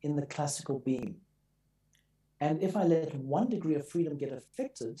freedom in the classical beam. And if I let 1 degree of freedom get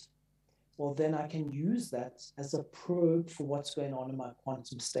affected, well, then I can use that as a probe for what's going on in my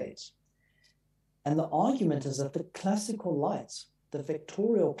quantum state. And the argument is that the classical light, the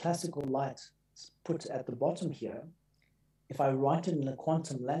vectorial classical light put at the bottom here, if I write it in a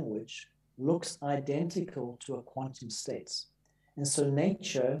quantum language, looks identical to a quantum state. And so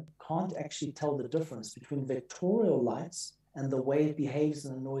nature can't actually tell the difference between vectorial lights and the way it behaves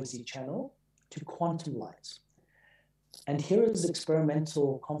in a noisy channel to quantum light. And here is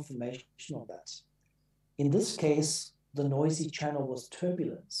experimental confirmation of that. In this case, the noisy channel was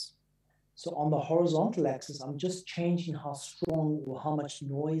turbulence. So on the horizontal axis, I'm just changing how strong or how much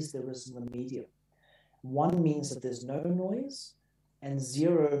noise there is in the medium. 1 means that there's no noise, and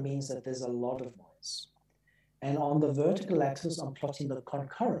 0 means that there's a lot of noise. And on the vertical axis, I'm plotting the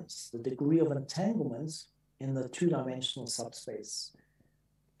concurrence, the degree of entanglement in the 2-dimensional subspace.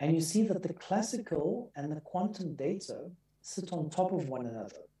 And you see that the classical and the quantum data sit on top of one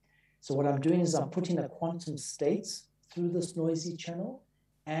another. So what I'm doing is I'm putting a quantum state through this noisy channel,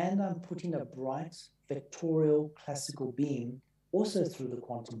 and I'm putting a bright vectorial classical beam also through the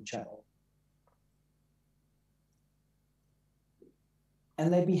quantum channel.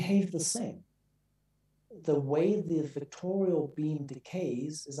 And they behave the same. The way the vectorial beam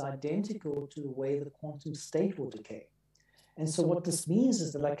decays is identical to the way the quantum state will decay. And so what this means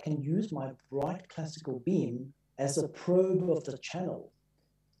is that I can use my bright classical beam as a probe of the channel.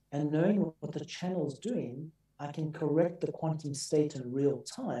 And knowing what the channel is doing, I can correct the quantum state in real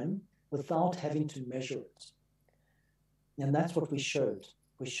time without having to measure it. And that's what we showed.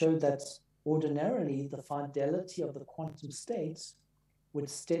 We showed that ordinarily the fidelity of the quantum states would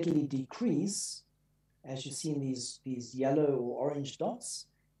steadily decrease, as you see in these yellow or orange dots,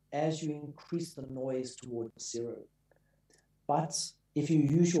 as you increase the noise towards 0. But if you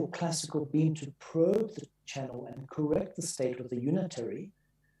use your classical beam to probe the channel and correct the state with a unitary,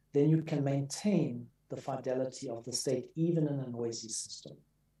 then you can maintain the fidelity of the state even in a noisy system.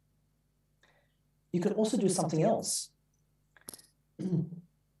 You can also do something else.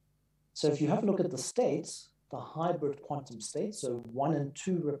 So if you have a look at the states, the hybrid quantum state, so 1 and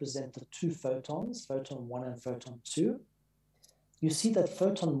 2 represent the 2 photons, photon 1 and photon 2. You see that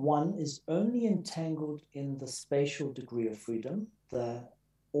photon 1 is only entangled in the spatial degree of freedom, the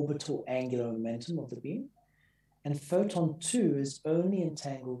orbital angular momentum of the beam, and photon 2 is only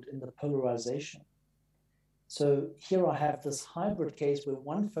entangled in the polarization. So here I have this hybrid case where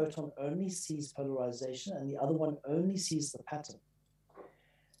one photon only sees polarization and the other one only sees the pattern.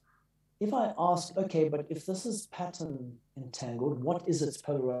 If I ask, okay, but if this is pattern entangled, what is its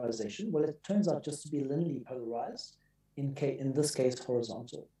polarization? Well, it turns out just to be linearly polarized, in this case,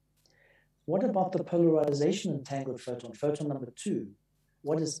 horizontal. What about the polarization entangled photon, photon number 2?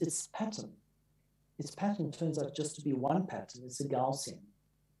 What is its pattern? Its pattern turns out just to be one pattern. It's a Gaussian.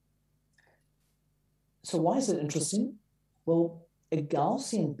 So why is it interesting? Well, A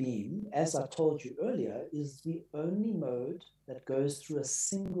Gaussian beam, as I told you earlier, is the only mode that goes through a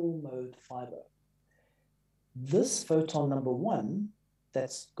single mode fiber. This photon number one,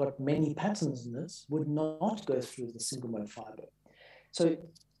 that's got many patterns in it, would not go through the single mode fiber. So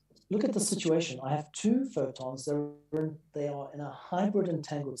look at the situation. I have two photons. They are in a hybrid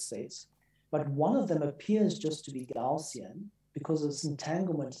entangled state, but one of them appears just to be Gaussian because its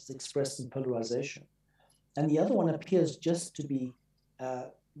entanglement is expressed in polarization. And the other one appears just to be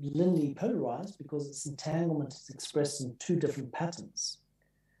linearly polarized because its entanglement is expressed in two different patterns.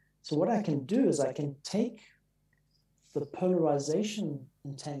 So what I can do is I can take the polarization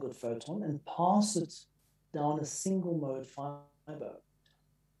entangled photon and pass it down a single mode fiber.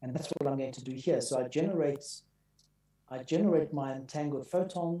 And that's what I'm going to do here. So I generate my entangled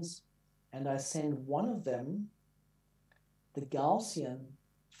photons, and I send one of them, the Gaussian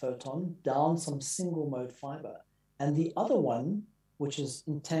photon, down some single mode fiber. And the other one, which is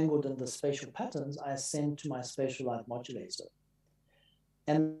entangled in the spatial patterns, I send to my spatial light modulator.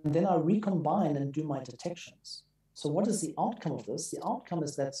 And then I recombine and do my detections. So what is the outcome of this? The outcome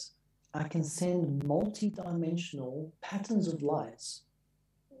is that I can send multi-dimensional patterns of lights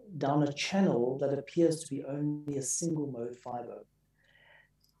down a channel that appears to be only a single mode fiber.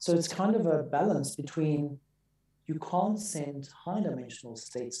 So it's kind of a balance between, you can't send high dimensional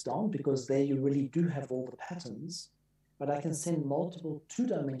states down because there you really do have all the patterns, but I can send multiple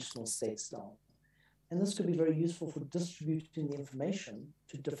two-dimensional states down. And this could be very useful for distributing the information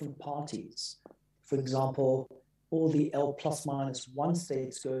to different parties. For example, all the L plus minus one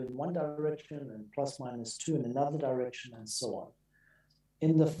states go in one direction and plus minus two in another direction, and so on.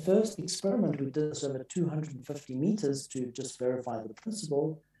 In the first experiment, we did this over 250 meters to just verify the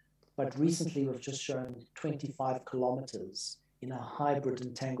principle, but recently we've just shown 25 kilometers in a hybrid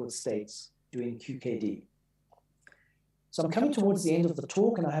entangled state doing QKD. So I'm coming towards the end of the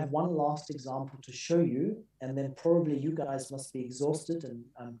talk, and I have one last example to show you, and then probably you guys must be exhausted,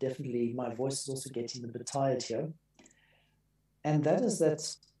 and definitely my voice is also getting a bit tired here. And that is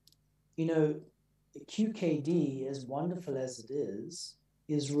that, you know, QKD, as wonderful as it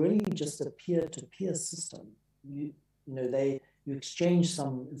is really just a peer-to-peer system. You exchange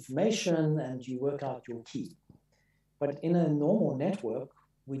some information and you work out your key. But in a normal network,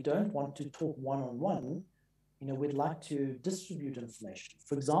 we don't want to talk one-on-one. You know, we'd like to distribute information.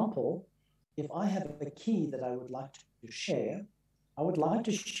 For example, if I have a key that I would like to share, I would like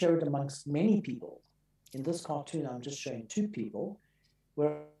to share it amongst many people. In this cartoon, I'm just showing two people,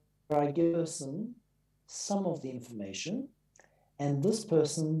 where I give a person some of the information, and this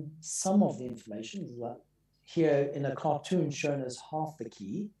person some of the information, like here in a cartoon shown as half the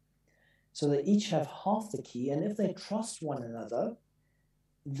key. So they each have half the key, and if they trust one another,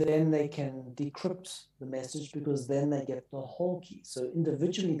 then they can decrypt the message because then they get the whole key. So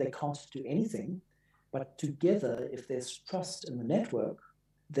individually, they can't do anything, but together, if there's trust in the network,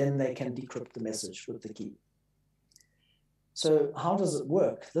 then they can decrypt the message with the key. So how does it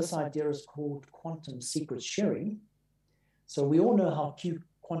work? This idea is called quantum secret sharing. So we all know how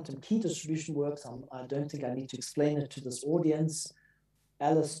quantum key distribution works. I don't think I need to explain it to this audience.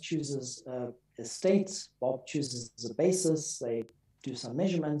 Alice chooses a state, Bob chooses a basis, they do some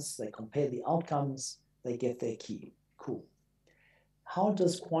measurements, they compare the outcomes, they get their key. Cool. How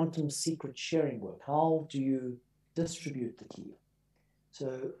does quantum secret sharing work? How do you distribute the key?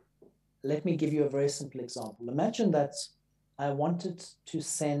 So let me give you a very simple example. Imagine that I wanted to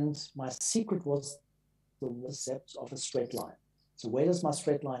send, my secret was the intercept of a straight line. So where does my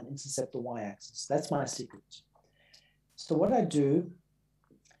straight line intercept the y-axis? That's my secret. So what I do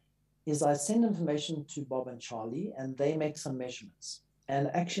is I send information to Bob and Charlie, and they make some measurements.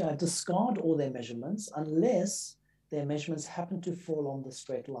 And actually, I discard all their measurements unless their measurements happen to fall on the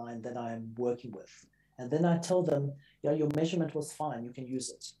straight line that I'm working with. And then I tell them, yeah, your measurement was fine, you can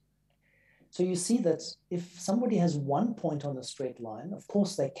use it. So you see that if somebody has 1 point on a straight line, of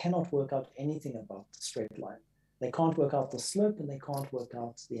course, they cannot work out anything about the straight line. They can't work out the slope and they can't work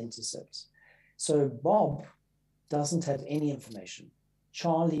out the intercepts. So Bob doesn't have any information.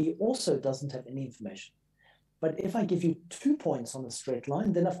 Charlie also doesn't have any information. But if I give you 2 points on a straight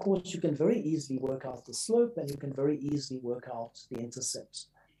line, then of course you can very easily work out the slope and you can very easily work out the intercepts.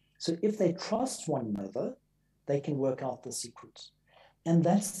 So if they trust one another, they can work out the secret. And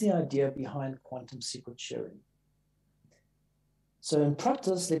that's the idea behind quantum secret sharing. So in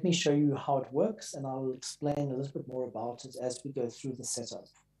practice, let me show you how it works, and I'll explain a little bit more about it as we go through the setup.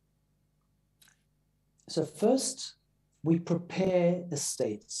 So first, we prepare a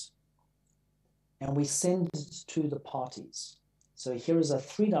state, and we send it to the parties. So here is a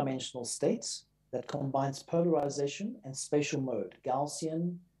 3-dimensional state. that combines polarization and spatial mode,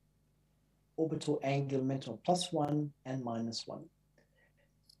 Gaussian, orbital angular momentum +1 and -1.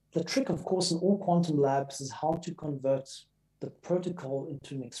 The trick, of course, in all quantum labs is how to convert the protocol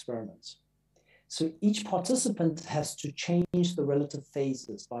into an experiment. So each participant has to change the relative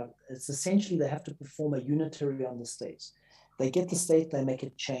phases, but it's essentially they have to perform a unitary on the state. They get the state, they make a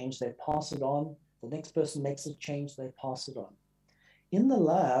change, they pass it on. The next person makes a change, they pass it on. In the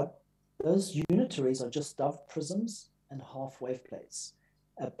lab, those unitaries are just Dove prisms and half wave plates,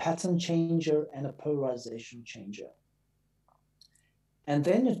 a pattern changer and a polarization changer. And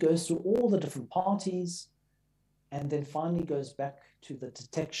then it goes through all the different parties and then finally goes back to the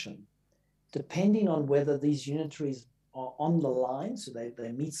detection. Depending on whether these unitaries are on the line, so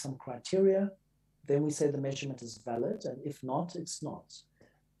they meet some criteria, then we say the measurement is valid, and if not, it's not.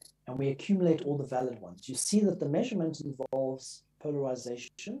 And we accumulate all the valid ones. You see that the measurement involves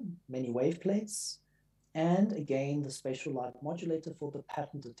polarization, many wave plates, and again, the spatial light modulator for the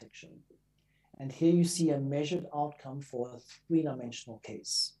pattern detection. And here you see a measured outcome for a three-dimensional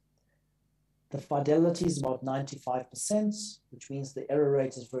case. The fidelity is about 95%, which means the error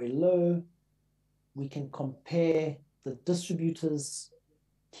rate is very low. We can compare the distributor's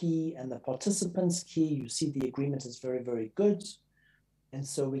key and the participant's key. You see the agreement is very, very good. And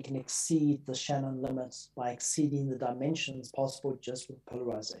so we can exceed the Shannon limit by exceeding the dimensions possible just with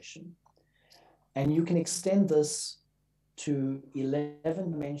polarization. And you can extend this to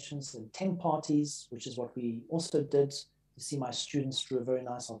 11 dimensions and 10 parties, which is what we also did. You see my students drew a very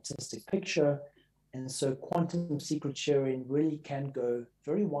nice artistic picture. And so quantum secret sharing really can go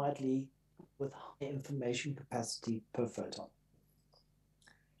very widely with high information capacity per photon.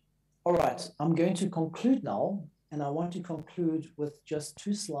 All right, I'm going to conclude now, and I want to conclude with just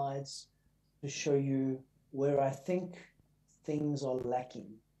 2 slides to show you where I think things are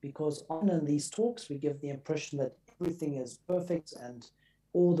lacking. Because often in these talks, we give the impression that everything is perfect and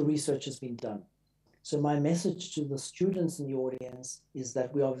all the research has been done. So my message to the students in the audience is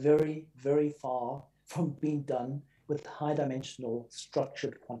that we are very, very far from being done with high-dimensional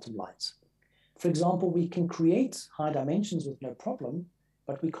structured quantum light. For example, we can create high dimensions with no problem,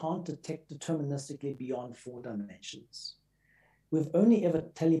 but we can't detect deterministically beyond 4 dimensions. We've only ever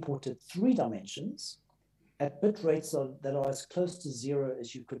teleported 3 dimensions at bit rates that are as close to 0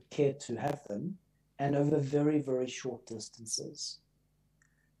 as you could care to have them, and over very, very short distances.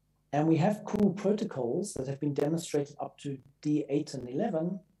 And we have cool protocols that have been demonstrated up to D8 and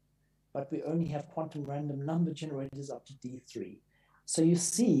 11, but we only have quantum random number generators up to D3. So you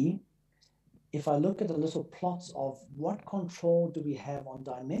see, if I look at a little plot of what control do we have on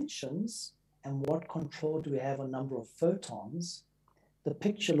dimensions and what control do we have on number of photons, the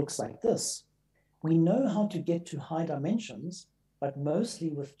picture looks like this. We know how to get to high dimensions, but mostly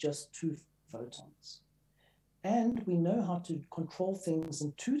with just 2 photons. And we know how to control things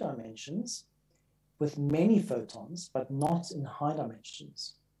in 2 dimensions with many photons, but not in high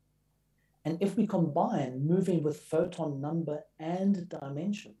dimensions. And if we combine moving with photon number and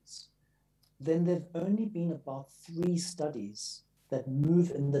dimensions, then there've only been about 3 studies that move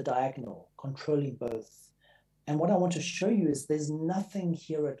in the diagonal, controlling both. And what I want to show you is there's nothing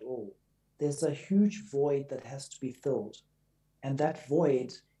here at all. There's a huge void that has to be filled. And that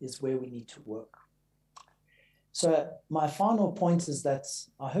void is where we need to work. So my final point is that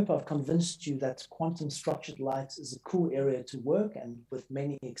I hope I've convinced you that quantum structured light is a cool area to work and with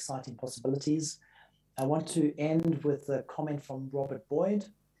many exciting possibilities. I want to end with a comment from Robert Boyd.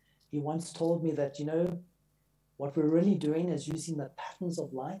 He once told me that, you know, what we're really doing is using the patterns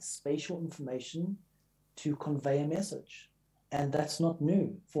of light, spatial information, to convey a message. And that's not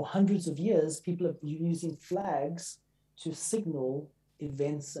new. For hundreds of years, people have been using flags to signal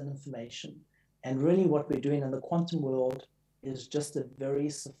events and information. And really what we're doing in the quantum world is just a very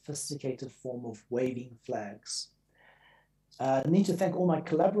sophisticated form of waving flags. I need to thank all my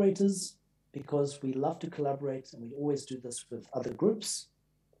collaborators because we love to collaborate and we always do this with other groups.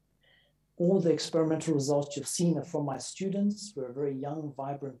 All the experimental results you've seen are from my students. We're a very young,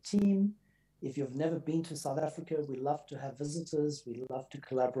 vibrant team. If you've never been to South Africa, we love to have visitors. We love to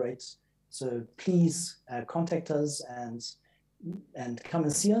collaborate. So please contact us and come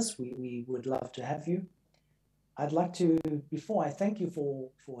and see us. We would love to have you. I'd like to, before I thank you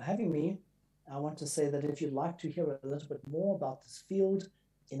for having me, I want to say that if you'd like to hear a little bit more about this field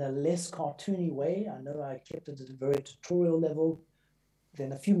in a less cartoony way, I know I kept it at a very tutorial level.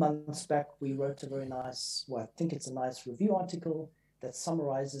 Then a few months back, we wrote a very nice, well, I think it's a nice review article that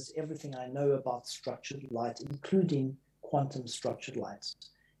summarizes everything I know about structured light, including quantum structured light.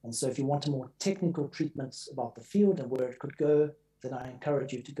 And so if you want a more technical treatment about the field and where it could go, then I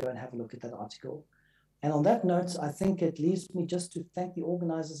encourage you to go and have a look at that article. And on that note, I think it leaves me just to thank the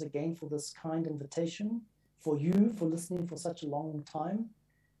organizers again for this kind invitation, for you for listening for such a long time,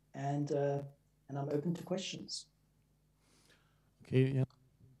 and I'm open to questions. Okay, yeah.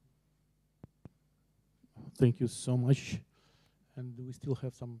 Thank you so much. And we still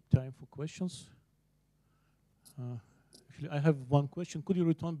have some time for questions. Actually, I have one question. Could you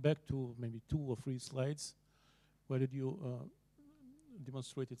return back to maybe 2 or 3 slides? Where did you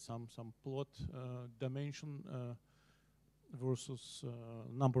demonstrated some plot dimension versus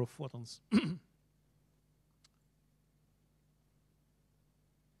number of photons?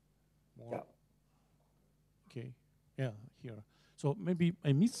 More. Yeah. Okay. Yeah, here. So maybe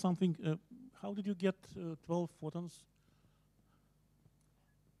I missed something. How did you get 12 photons?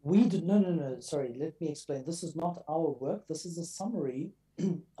 We did, no, sorry, let me explain. This is not our work. This is a summary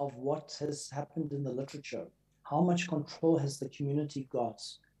of what has happened in the literature. How much control has the community got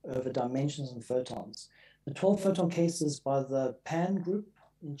over dimensions and photons? The 12 photon cases by the Pan group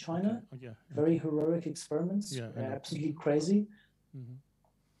in China, okay. Oh, yeah. Very heroic experiments, yeah, absolutely crazy. Mm-hmm.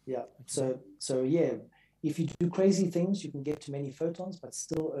 Yeah, okay. so yeah, if you do crazy things, you can get to many photons, but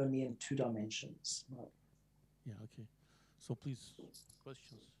still only in 2 dimensions. Yeah, okay. So please,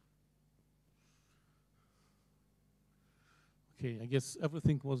 questions. Okay, I guess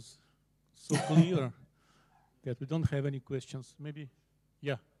everything was so clear that we don't have any questions. Maybe,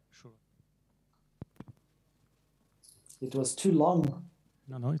 yeah, sure. It was too long.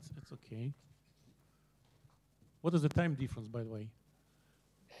 No, it's okay. What is the time difference, by the way?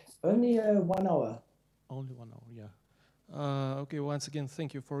 Only 1 hour. Only 1 hour, yeah. Okay, once again,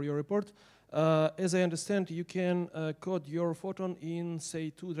 thank you for your report. As I understand, you can code your photon in,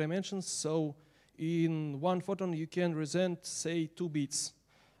 say, 2 dimensions. So in 1 photon, you can present, say, 2 bits,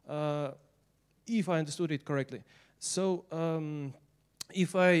 if I understood it correctly. So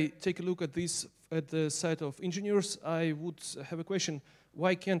if I take a look at this at the side of engineers, I would have a question.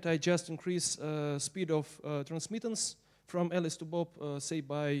 Why can't I just increase speed of transmittance from Alice to Bob, say,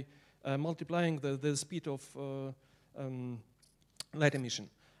 by multiplying the speed of light emission?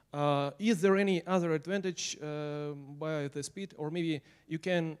 Is there any other advantage by the speed, or maybe you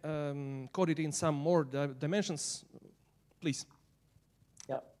can code it in some more dimensions, please?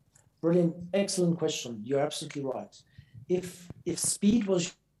 Yeah, brilliant, excellent question. You're absolutely right. If speed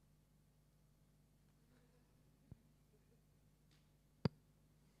was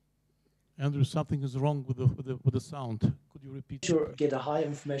Andrew, something is wrong with the sound. Could you repeat? Sure, get a high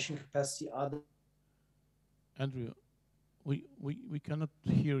information capacity either. Andrew, we cannot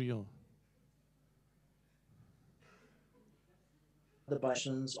hear you. The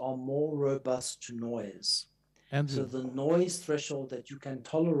dimensions are more robust to noise. Andrew. So the noise threshold that you can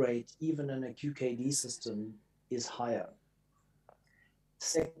tolerate even in a QKD system is higher.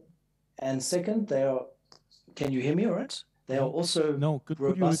 Second, they are, can you hear me all right? They are also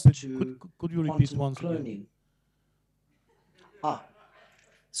robust could you repeat once cloning. Again?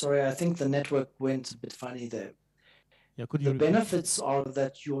 Sorry, I think the network went a bit funny there. Yeah, could you the repeat? Benefits are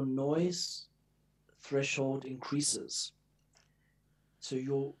that your noise threshold increases. So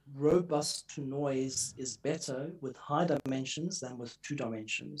your robust to noise is better with high dimensions than with 2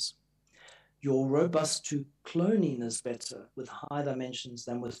 dimensions. Your robust to cloning is better with high dimensions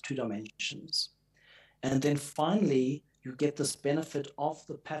than with 2 dimensions. And then finally, you get this benefit of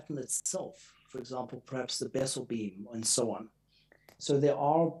the pattern itself. For example, perhaps the Bessel beam and so on. So there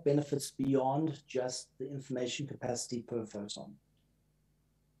are benefits beyond just the information capacity per photon.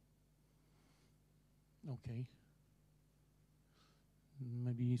 Okay.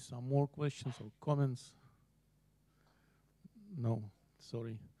 Maybe some more questions or comments? No,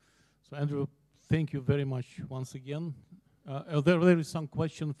 sorry. So Andrew, thank you very much once again. There is some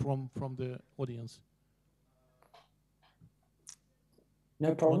question from the audience.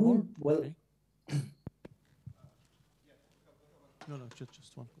 No problem. Well, okay. No,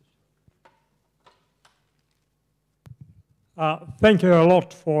 just one question. Thank you a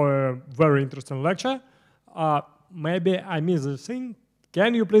lot for a very interesting lecture. Maybe I missed the thing.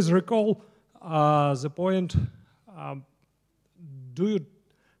 Can you please recall the point?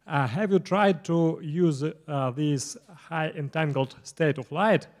 Have you tried to use this high entangled state of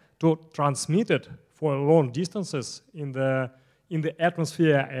light to transmit it for long distances in the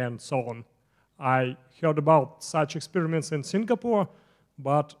atmosphere and so on? I heard about such experiments in Singapore,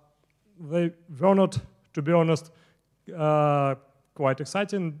 but they were not, to be honest, quite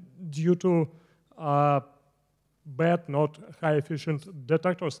exciting due to bad, not high efficient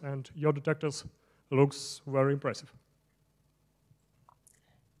detectors, and your detectors looks very impressive.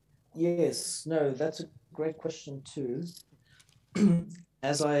 Yes, no, that's a great question too.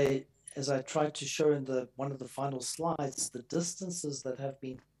 as I tried to show in one of the final slides, the distances that have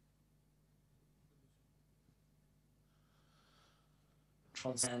been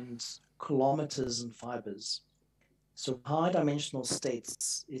and kilometers in fibers. So high dimensional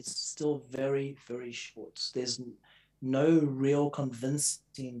states, it's still very, very short. There's no real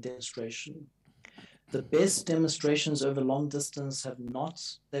convincing demonstration. The best demonstrations over long distance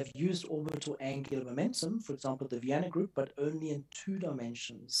they've used orbital angular momentum, for example, the Vienna group, but only in 2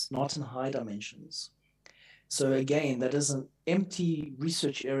 dimensions, not in high dimensions. So again, that is an empty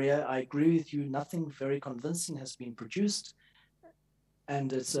research area. I agree with you, nothing very convincing has been produced,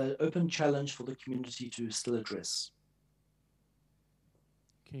 and it's an open challenge for the community to still address.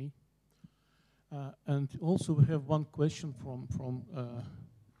 Okay. And also we have one question from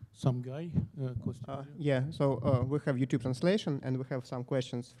some guy. Yeah, so we have YouTube translation and we have some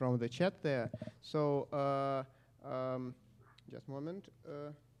questions from the chat there. So just a moment.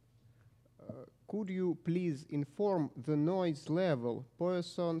 Could you please inform the noise level,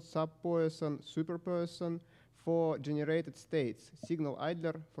 Poisson, sub-Poisson, super-Poisson for generated states, signal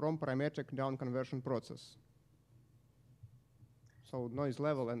idler from parametric down conversion process? So noise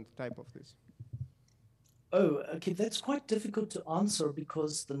level and type of this. Oh, okay, that's quite difficult to answer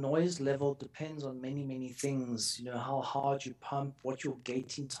because the noise level depends on many, many things, you know, how hard you pump, what your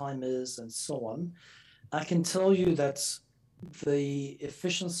gating time is, and so on. I can tell you that the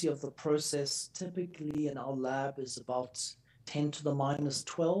efficiency of the process typically in our lab is about 10 to the minus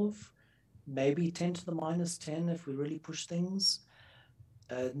 12, maybe 10 to the minus 10 if we really push things.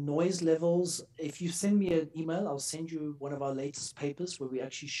 Noise levels, if you send me an email, I'll send you one of our latest papers where we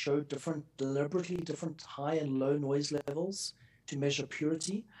actually show deliberately different high and low noise levels to measure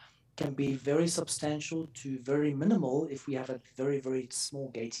purity. Can be very substantial to very minimal if we have a very, very small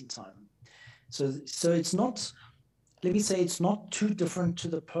gating time. So it's not, let me say, it's not too different to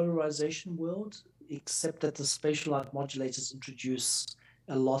the polarization world, except that the spatial light modulators introduce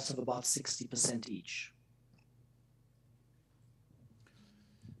a loss of about 60% each.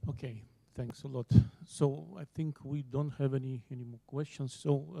 Okay, thanks a lot. So I think we don't have any more questions.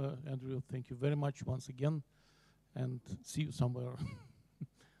 So Andrew, thank you very much once again, and see you somewhere.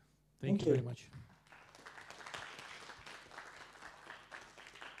 Thank you very much.